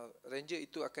ranger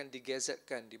itu akan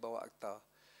digazetkan di bawah akta.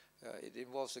 It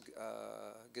involves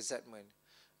gazettement.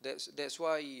 That's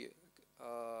why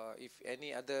if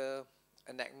any other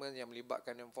enactment yang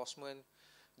melibatkan enforcement,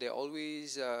 there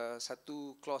always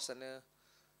satu clause sana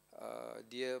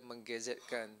dia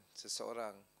menggazetkan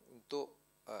seseorang untuk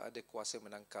ada kuasa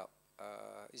menangkap.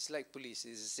 It's like police,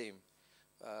 it's the same.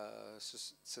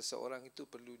 Seseorang itu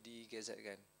perlu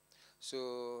digazetkan. So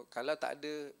kalau tak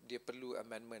ada, dia perlu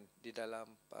amendment di dalam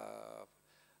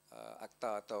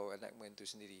akta atau enactment itu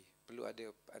sendiri. Perlu ada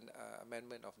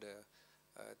amendment of the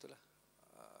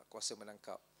kuasa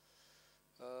menangkap.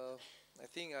 I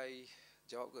think I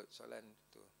jawab kot soalan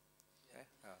tu.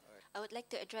 I would like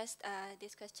to address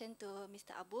this question to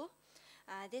Mr. Abu.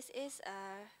 This is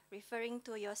referring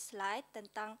to your slide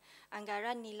tentang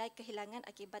anggaran nilai kehilangan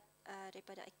akibat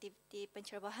daripada aktiviti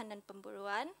pencerobohan dan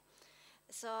pemburuan.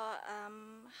 So,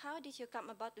 how did you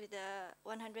come about with the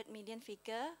 100 million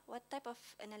figure? What type of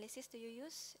analysis do you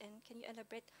use? And can you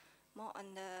elaborate more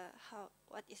on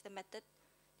what is the method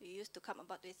you use to come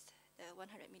about with the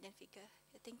 100 million figure?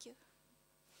 Thank you.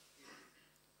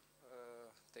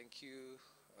 Thank you,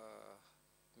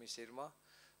 Ms. Irma.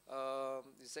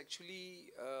 It's actually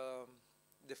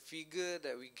the figure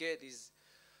that we get is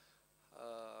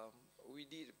we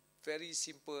did very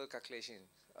simple calculation.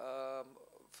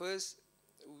 First,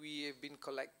 we have been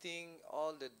collecting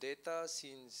all the data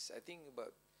since I think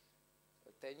about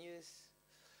 10 years,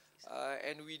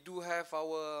 and we do have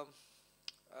our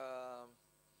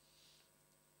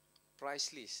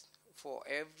price list for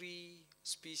every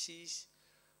species,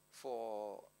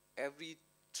 for every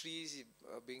trees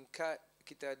being cut.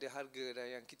 Kita ada harga dah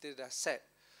yang kita dah set.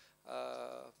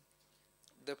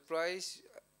 The price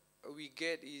we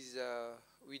get is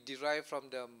we derive from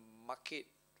the market,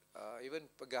 even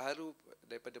Gaharu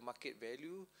daripada market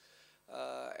value,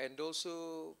 and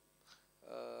also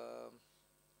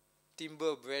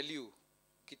timber value.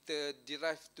 Kita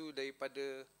derive tu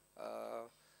daripada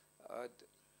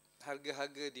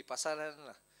harga-harga di pasaran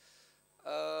lah.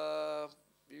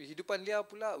 Hidupan liar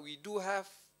pula, we do have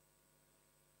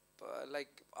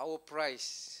like our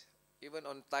price, even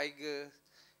on tiger,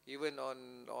 even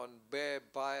on bear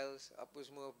biles, apa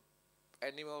semua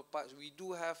animal parts, we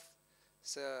do have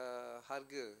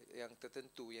seharga yang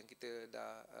tertentu yang kita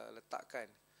dah letakkan.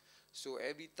 So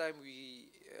every time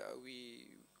we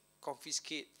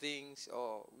confiscate things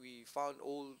or we found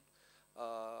old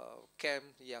camp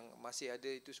yang masih ada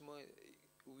itu semua,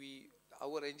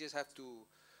 our rangers have to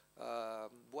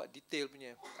buat detail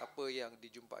punya apa yang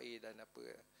dijumpai dan apa.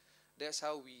 That's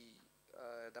how we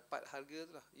dapat harga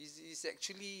tu lah. It's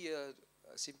actually a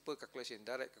simple calculation,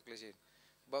 direct calculation.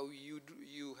 But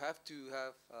you have to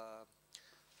have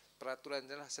peraturan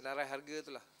je lah, senarai harga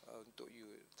tu lah untuk you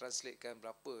translatekan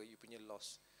berapa you punya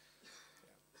loss.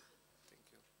 Thank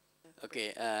you. Okay,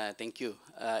 thank you.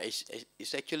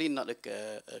 It's actually not a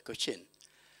question.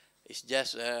 It's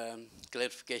just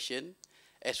clarification.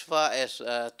 As far as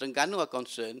Terengganu are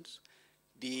concerned,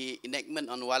 the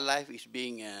enactment on wildlife is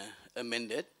being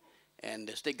amended, and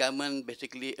the state government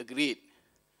basically agreed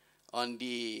on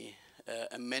the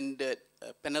amended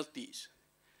penalties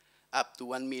up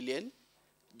to 1 million,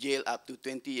 jail up to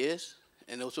 20 years,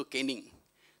 and also caning.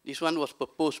 This one was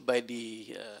proposed by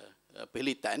the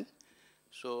PERHILITAN,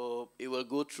 so it will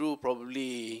go through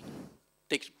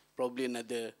takes probably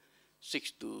another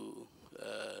 6 to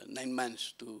 9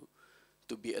 months to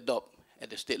be adopted at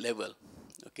the state level.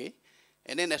 Okay,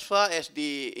 and then as far as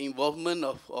the involvement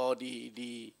of or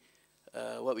the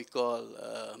what we call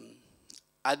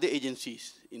other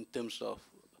agencies in terms of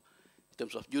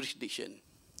jurisdiction,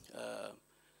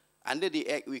 under the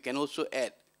Act we can also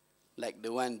add like the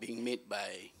one being made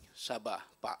by Sabah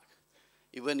Park.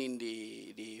 Even in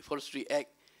the Forestry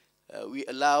Act, we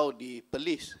allow the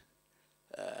police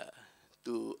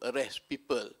to arrest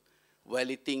people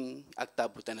violating Akta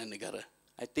Perhutanan Negara.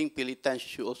 I think PERHILITAN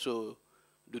should also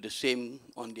do the same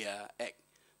on their act,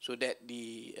 so that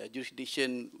the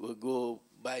jurisdiction will go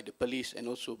by the police and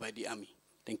also by the army.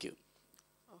 Thank you.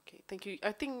 Okay, thank you.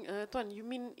 I think, Tuan, you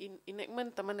mean in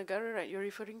enactment Taman Negara, right? You're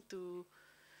referring to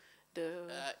the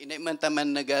enactment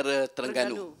Taman Negara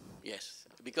Terengganu. Yes,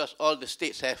 because all the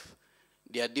states have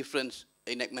their different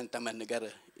enactment Taman Negara.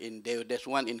 There's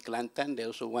one in Kelantan,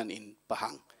 there's also one in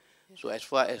Pahang. Yes. So as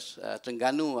far as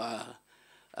Terengganu are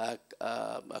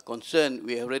concerned,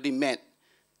 we already met,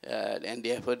 and they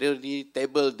have already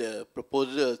tabled the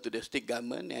proposal to the state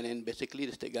government, and then basically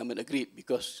the state government agreed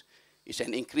because it's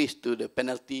an increase to the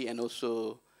penalty and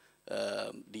also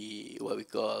the what we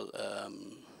call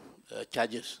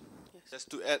charges. Yes.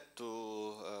 Just to add to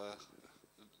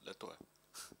Dato'.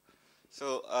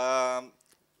 So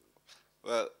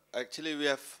well, actually we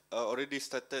have already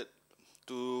started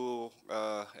to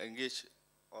engage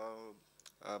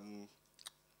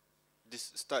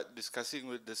start discussing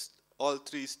with all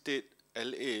 3 state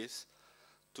LAs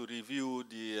to review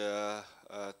the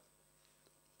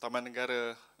Taman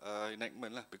Negara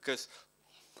enactment lah, because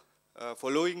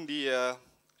following the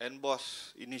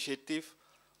NBOS initiative,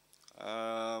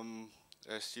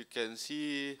 as you can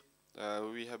see,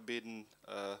 we have been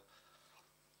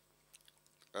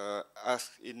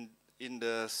asked in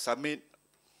the summit.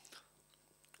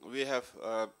 We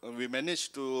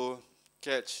managed to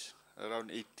catch around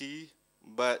 80,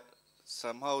 but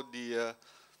somehow the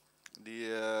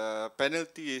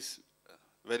penalty is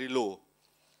very low.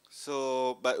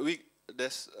 So, but we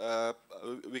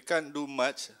can't do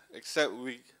much except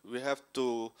we have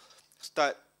to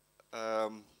start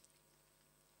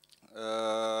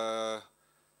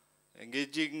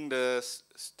engaging the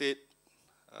state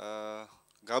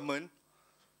government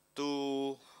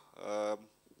to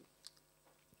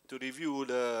review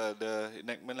the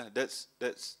enactment lah.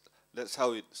 That's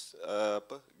how it's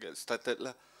get started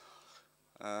lah.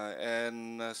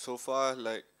 And so far,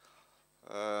 like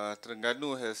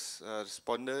Terengganu has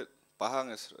responded, Pahang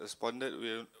has responded.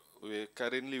 We're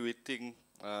currently waiting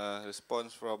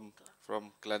response from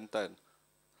Kelantan.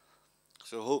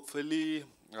 So hopefully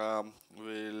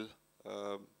we'll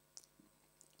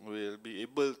be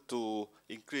able to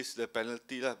increase the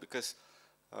penalty lah, because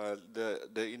the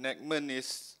enactment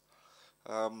is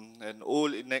an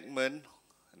old enactment,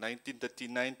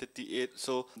 1939-38.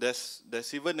 So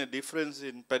there's even a difference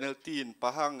in penalty in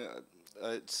Pahang.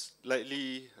 It's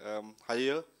slightly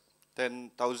higher,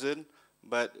 10,000,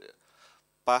 but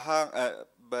Pahang,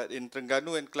 but in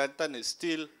Terengganu and Kelantan it's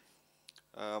still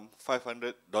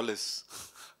 $500.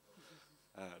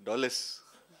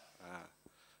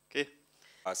 Okay.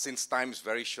 Since time is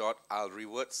very short, I'll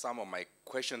revert some of my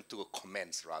question to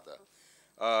comments rather.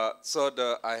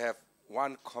 I have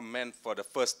one comment for the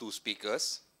first 2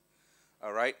 speakers.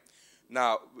 All right.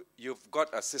 Now, you've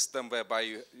got a system whereby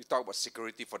you talk about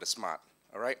security for the smart.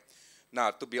 All right.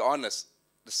 Now, to be honest,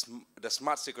 the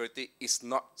smart security is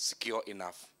not secure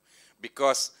enough,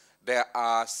 because there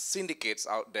are syndicates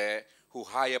out there who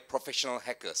hire professional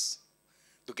hackers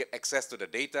to get access to the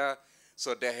data.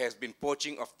 So there has been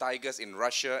poaching of tigers in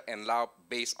Russia and Laos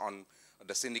based on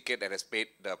the syndicate that has paid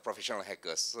the professional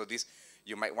hackers. So this,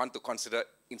 you might want to consider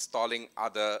installing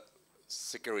other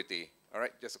security. All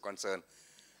right, just a concern.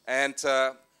 And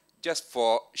just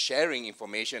for sharing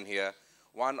information here,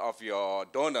 one of your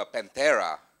donor,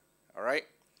 Pantera, all right,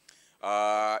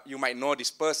 you might know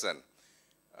this person,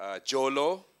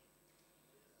 Jolo.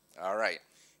 All right,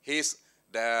 he's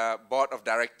the board of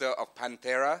director of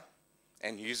Pantera,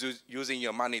 and he's using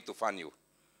your money to fund you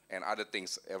and other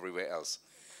things everywhere else.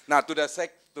 Now, to the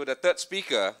third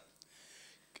speaker,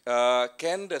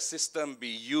 can the system be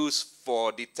used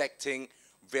for detecting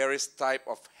various type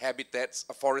of habitats,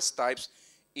 forest types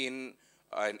in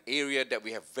an area that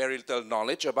we have very little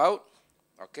knowledge about?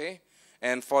 Okay.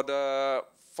 And for the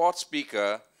fourth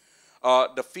speaker,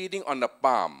 the feeding on the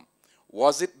palm,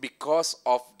 was it because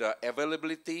of the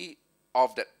availability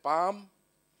of that palm,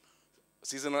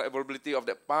 seasonal availability of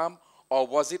that palm, or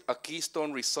was it a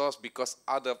keystone resource because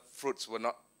other fruits were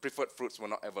not, preferred fruits were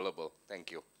not available?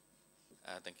 Thank you.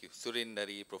 Thank you. Surin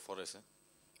dari ProForest.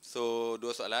 So,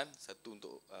 2 soalan, satu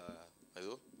untuk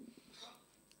Fazul.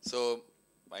 So,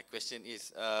 my question is,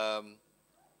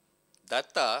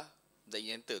 data that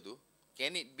you enter tu,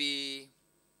 can it be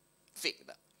fake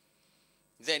tak?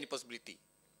 Is there any possibility?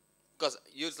 Because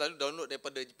you selalu download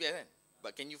daripada GPS kan?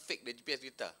 But can you fake the GPS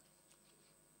data?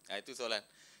 Itu soalan.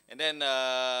 And then,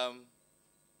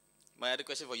 my other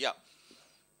question for Yap.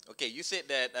 Okay, you said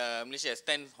that Malaysia has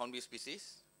 10 hornbill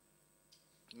species,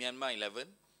 Myanmar 11,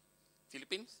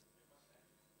 Philippines?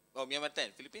 Oh, Myanmar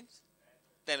 10, Philippines?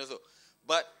 10 also.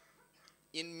 But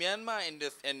in Myanmar and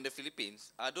the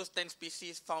Philippines, are those 10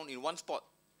 species found in one spot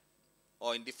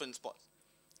or in different spots?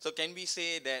 So can we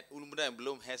say that Ulu Muda and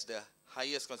Belum has the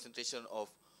highest concentration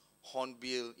of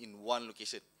hornbill in one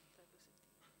location?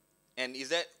 And is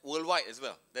that worldwide as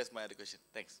well? That's my other question.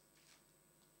 Thanks.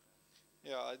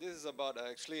 Yeah, this is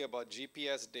actually about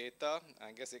GPS data.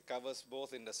 I guess it covers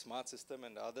both in the smart system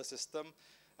and the other system.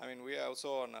 I mean, we are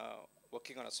also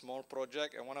working on a small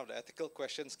project, and one of the ethical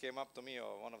questions came up to me,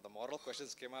 or one of the moral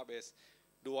questions came up is,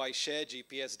 do I share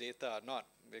GPS data or not?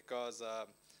 Because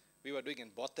we were doing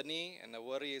in botany, and the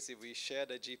worry is if we share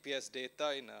the GPS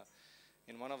data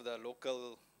in one of the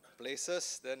local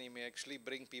places, then it may actually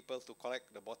bring people to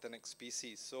collect the botanic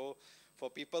species. So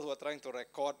for people who are trying to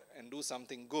record and do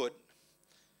something good,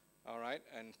 all right,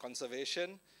 and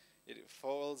conservation, it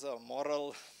falls a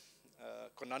moral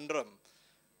conundrum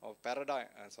or paradigm,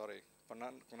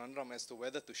 conundrum as to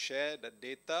whether to share the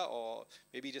data or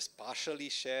maybe just partially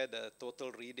share the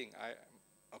total reading.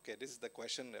 Okay, this is the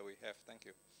question that we have. Thank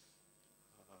you.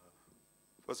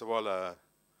 First of all, I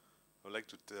would like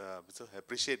to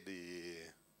appreciate the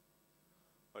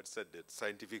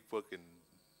scientific work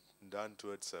done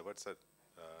towards the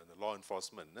law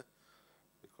enforcement,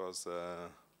 because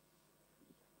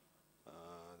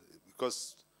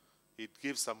it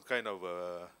gives some kind of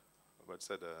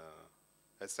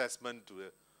assessment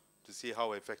to see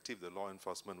how effective the law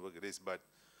enforcement work it is. But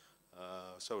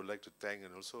so I would like to thank,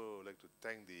 and also like to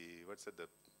thank the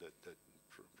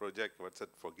project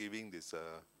for giving these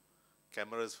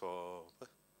cameras for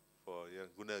yang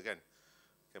guna kan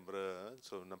kamera,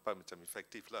 so nampak macam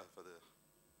efektif lah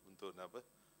untuk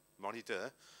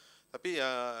monitor. Tapi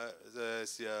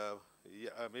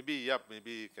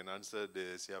maybe can answer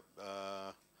this.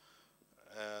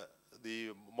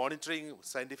 The monitoring,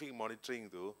 scientific monitoring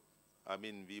though, I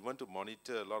mean we want to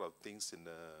monitor a lot of things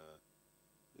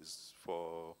is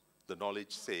for the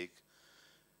knowledge sake,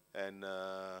 and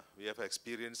we have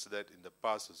experienced that in the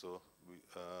past also.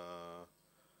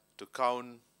 To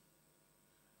count,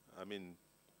 I mean,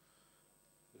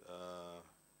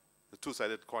 the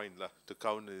two-sided coin lah. To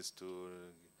count is to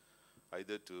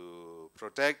either to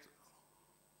protect,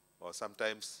 or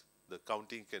sometimes the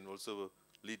counting can also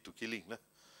lead to killing lah.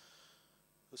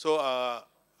 So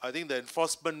I think the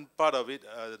enforcement part of it,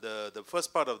 the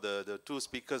first part of the two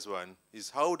speakers one is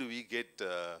how do we get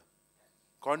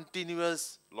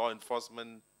continuous law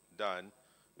enforcement done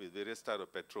with various types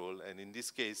of patrol, and in this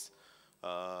case,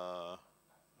 to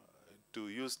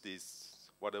use this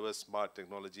whatever smart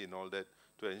technology and all that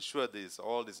to ensure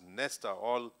all these nests are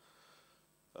all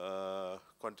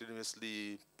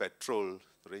continuously patrol,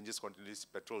 the rangers continuously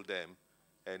patrol them,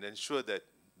 and ensure that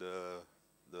the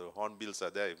hornbills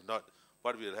are there. If not,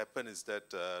 what will happen is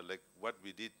that like what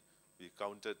we did, we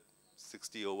counted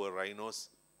 60 over rhinos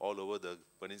all over the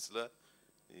peninsula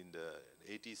in the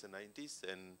 80s and 90s,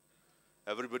 and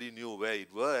everybody knew where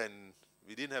it were, and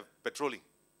we didn't have patrolling.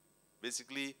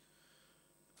 Basically,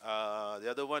 the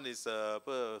other one is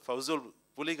Fauzul,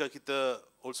 bolehkah kita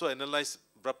also analyze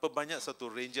berapa banyak satu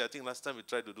ranger? I think last time we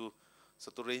tried to do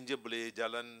satu ranger boleh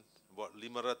jalan about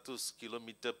 500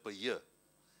 km per year.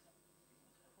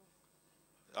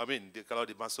 I mean, kalau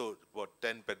dimasuk about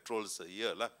 10 patrols a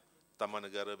year lah, Taman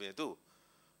Negara punya tu,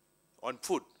 on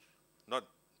foot, not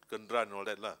kenderaan and all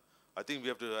that lah. I think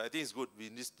we have to. I think it's good. We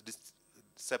need to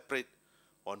separate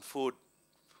on foot,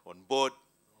 on boat,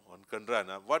 on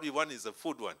kenderaan. What we want is a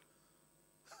food one.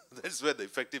 That's where the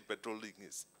effective patrolling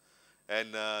is.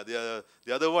 And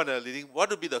the other one, what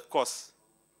would be the cost?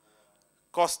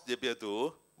 Cost dia punya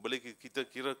tu, boleh kita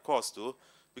kira cost tu,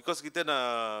 because kita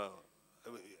nak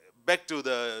back to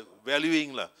the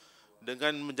valuing lah.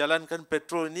 Dengan menjalankan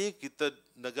patrol ni, kita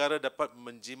negara dapat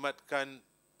menjimatkan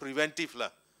preventive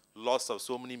lah, loss of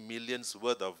so many millions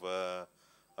worth of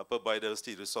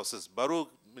biodiversity resources. Baru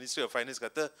Ministry of Finance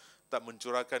kata tak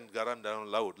mencurahkan garam dalam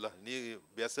laut lah. Ni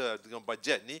biasa dengan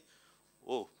budget ni,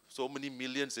 oh so many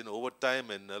millions in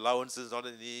overtime and allowances, all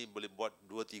that ni boleh buat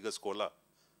 2-3 sekolah.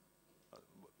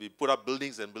 We put up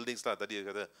buildings and buildings lah tadi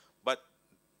kata. But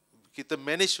kita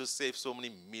manage to save so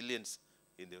many millions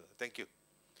in the. Thank you.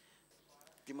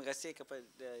 Terima kasih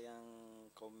kepada yang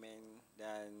komen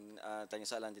dan tanya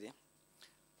soalan tadi.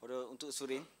 Untuk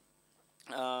Surin,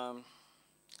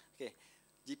 okay,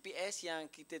 GPS yang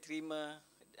kita terima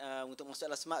untuk masuk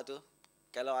dalam smart tu,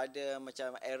 kalau ada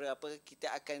macam error apa, kita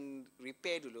akan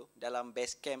repair dulu dalam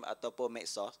base camp ataupun make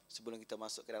source sebelum kita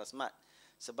masuk ke dalam smart.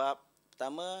 Sebab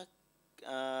pertama,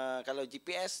 kalau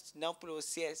GPS 60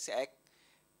 CX,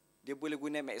 dia boleh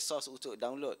guna make source untuk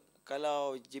download.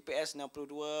 Kalau GPS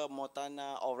 62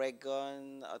 Montana,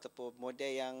 Oregon ataupun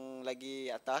model yang lagi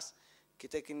atas,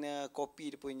 kita kena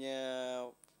copy dia punya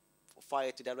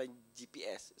file tu dalam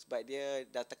GPS. Sebab dia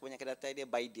kebanyakan data dia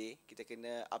by day, kita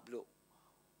kena upload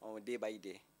day by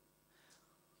day.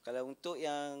 Kalau untuk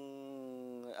yang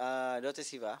Dr.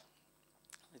 Siva,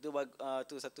 itu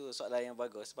satu soalan yang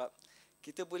bagus, sebab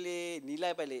kita boleh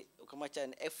nilai balik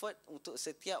macam effort untuk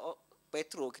setiap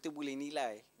patrol. Kita boleh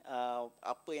nilai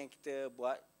apa yang kita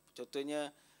buat.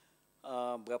 Contohnya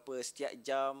berapa setiap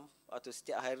jam atau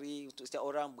setiap hari, untuk setiap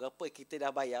orang berapa kita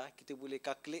dah bayar. Kita boleh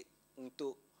calculate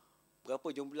untuk berapa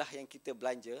jumlah yang kita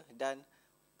belanja, dan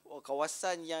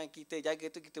kawasan yang kita jaga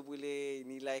tu kita boleh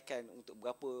nilaikan untuk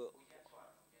berapa.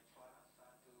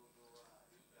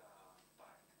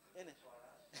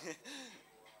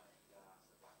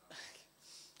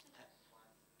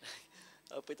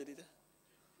 Apa tadi tu?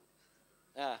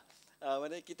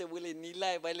 mana kita boleh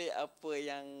nilai balik apa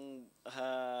yang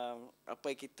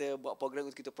kita buat program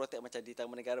untuk kita protect macam di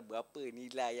taman negara, berapa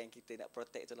nilai yang kita nak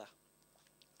protect itulah.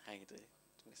 Gitu.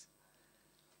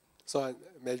 So I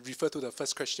may refer to the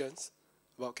first questions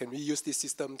about can we use this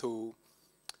system to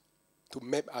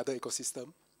map other ecosystem.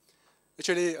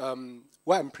 Actually,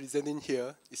 what I'm presenting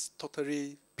here is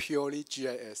totally purely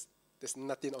GIS. There's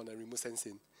nothing on the remote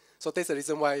sensing. So that's the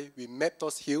reason why we map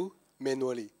those hills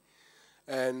manually.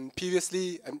 And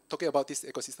previously, I'm talking about this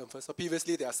ecosystem first. So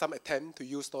previously, there are some attempts to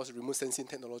use those remote sensing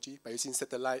technology by using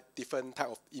satellite, different type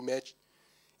of image.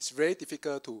 It's very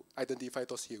difficult to identify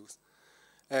those hills.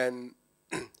 And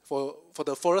for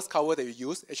the forest cover that we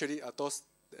use, actually are those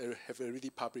that have already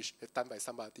published, done by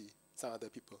some other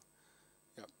people.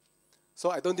 Yeah. So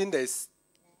I don't think there's,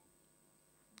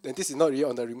 and this is not really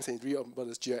on the remote sensing, really on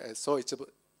the GIS. So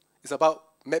it's about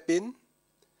mapping,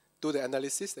 do the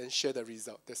analysis, and share the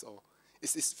result. That's all.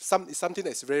 It's something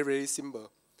that's very, very simple.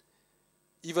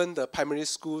 Even the primary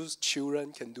schools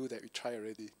children can do that. We try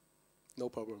already, no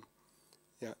problem.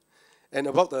 Yeah, and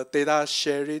about the data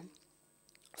sharing.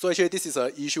 So actually, this is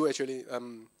an issue. Actually,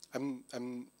 I'm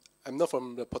not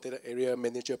from the potato area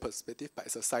manager perspective, but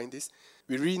as a scientist,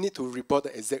 we really need to report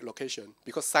the exact location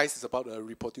because science is about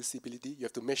reproducibility. You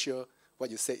have to make sure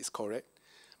what you say is correct.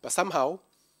 But somehow,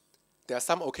 there are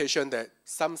some occasions that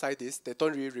some scientists, they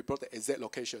don't really report the exact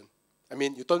location. I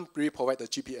mean, you don't really provide the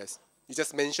GPS. You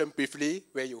just mention briefly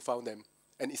where you found them,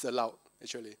 and it's allowed,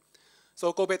 actually.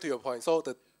 So go back to your point. So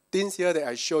the things here that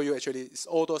I show you, actually, is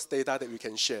all those data that we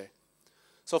can share.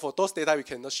 So for those data we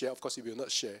cannot share, of course, we will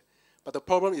not share. But the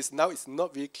problem is now it's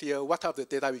not very clear what type of the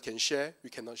data we can share, we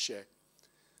cannot share.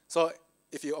 So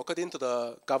if you, according to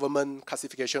the government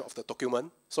classification of the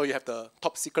document, so you have the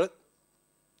top secret,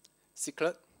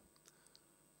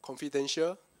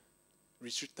 confidential,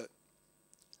 restricted.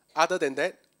 Other than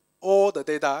that, all the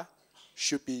data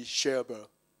should be shareable.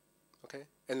 Okay.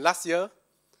 And last year,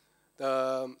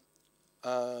 the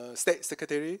State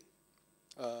Secretary,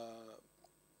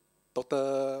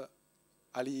 Dr.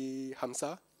 Ali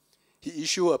Hamza, he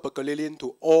issued a Perhilitan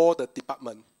to all the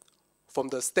departments, from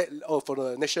the state or from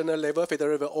the national level,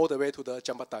 federal level, all the way to the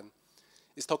jambatan.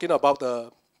 It's talking about the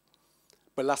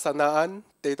pelaksanaan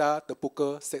data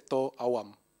terbuka sektor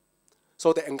awam.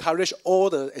 So they encourage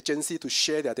all the agencies to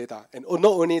share their data, and not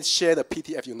only share the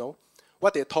PTF, you know.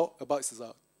 What they talk about is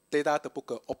data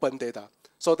terbuka, open data.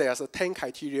 So there's 10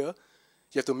 criteria.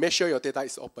 You have to make sure your data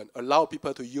is open, allow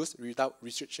people to use without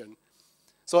restriction.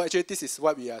 So actually, this is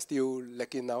what we are still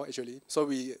lacking now, actually. So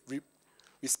we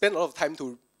spend a lot of time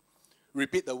to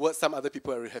repeat the words some other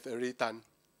people have already done.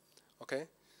 Okay?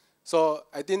 So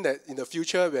I think that in the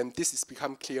future, when this is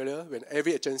become clearer, when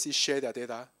every agency share their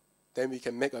data, then we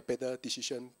can make a better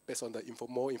decision based on the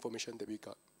more information that we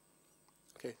got.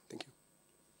 Okay, thank you.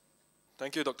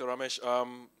 Thank you, Dr. Ramesh.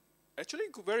 Actually,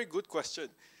 very good question.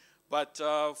 But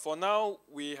for now,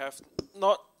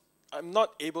 I'm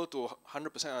not able to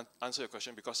 100% answer your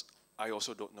question because I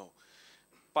also don't know.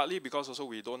 Partly because also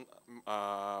we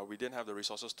didn't have the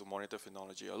resources to monitor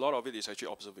phenology. A lot of it is actually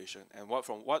observation. And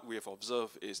from what we have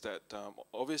observed is that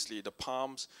obviously the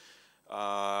palms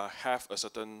have a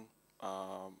certain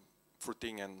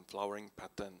fruiting and flowering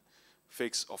pattern.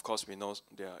 Figs, of course, we know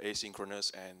they are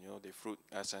asynchronous and they fruit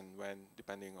as and when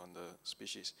depending on the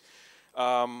species.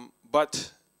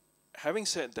 But having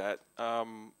said that,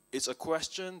 it's a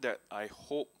question that I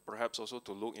hope perhaps also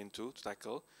to look into, to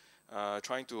tackle,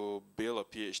 trying to build a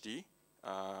PhD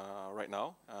right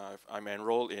now. I'm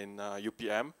enrolled in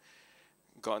UPM.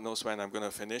 God knows when I'm going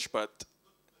to finish, but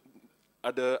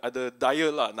ada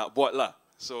daya lah, nak buat lah.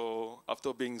 So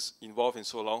after being involved in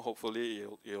so long, hopefully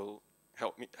it'll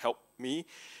help me,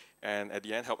 and at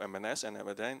the end help MNS, and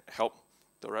at the end help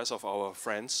the rest of our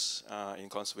friends in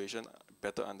conservation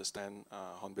better understand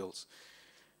hornbills.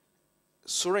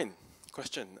 Surin,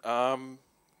 question.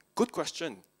 Good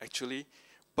question, actually,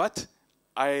 but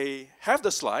I have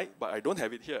the slide, but I don't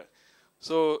have it here.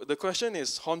 So the question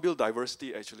is hornbill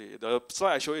diversity, actually. The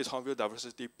slide I show you is hornbill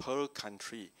diversity per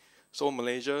country. So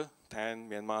Malaysia, 10,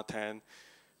 Myanmar, 10,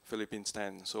 Philippines,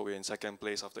 10. So we're in second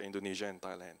place after Indonesia and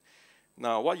Thailand.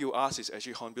 Now, what you ask is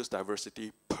actually hornbill's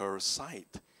diversity per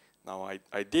site. Now,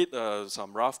 I did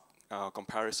some rough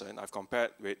comparison. I've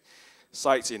compared with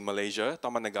sites in Malaysia,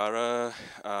 Taman Negara,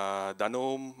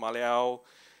 Danum, Maliau,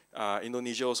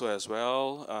 Indonesia also as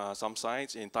well, some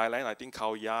sites. In Thailand, I think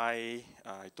Khao Yai,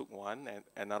 I took one, and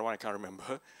another one I can't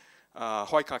remember.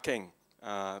 Hoi Ka Keng,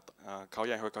 Khao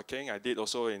Yai Hoi Ka Keng, I did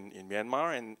also in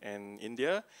Myanmar and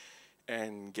India.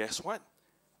 And guess what?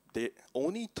 There are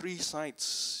only 3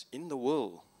 sites in the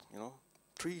world,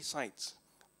 3 sites.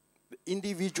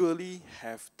 individually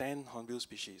have 10 hornbill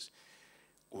species.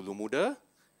 Ulu Muda,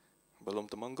 Belum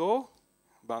Temenggo,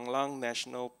 Banglang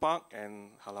National Park,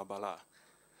 and Halabala.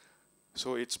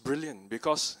 So it's brilliant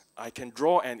because I can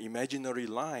draw an imaginary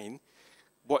line,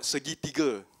 buat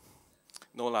segitiga.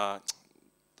 No lah,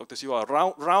 Dr. Siwa,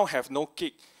 round have no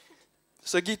kick.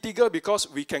 Segitiga because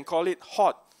we can call it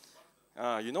HOT.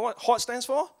 You know what HOT stands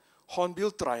for?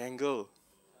 Hornbill Triangle.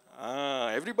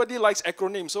 Everybody likes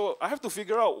acronyms, so I have to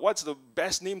figure out what's the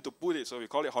best name to put it, so we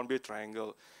call it Hornbill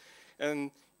Triangle.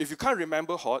 And if you can't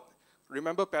remember HOT,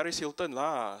 remember Paris Hilton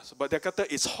lah. But dia kata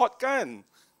it's hot kan?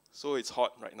 So it's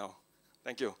hot right now.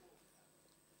 Thank you.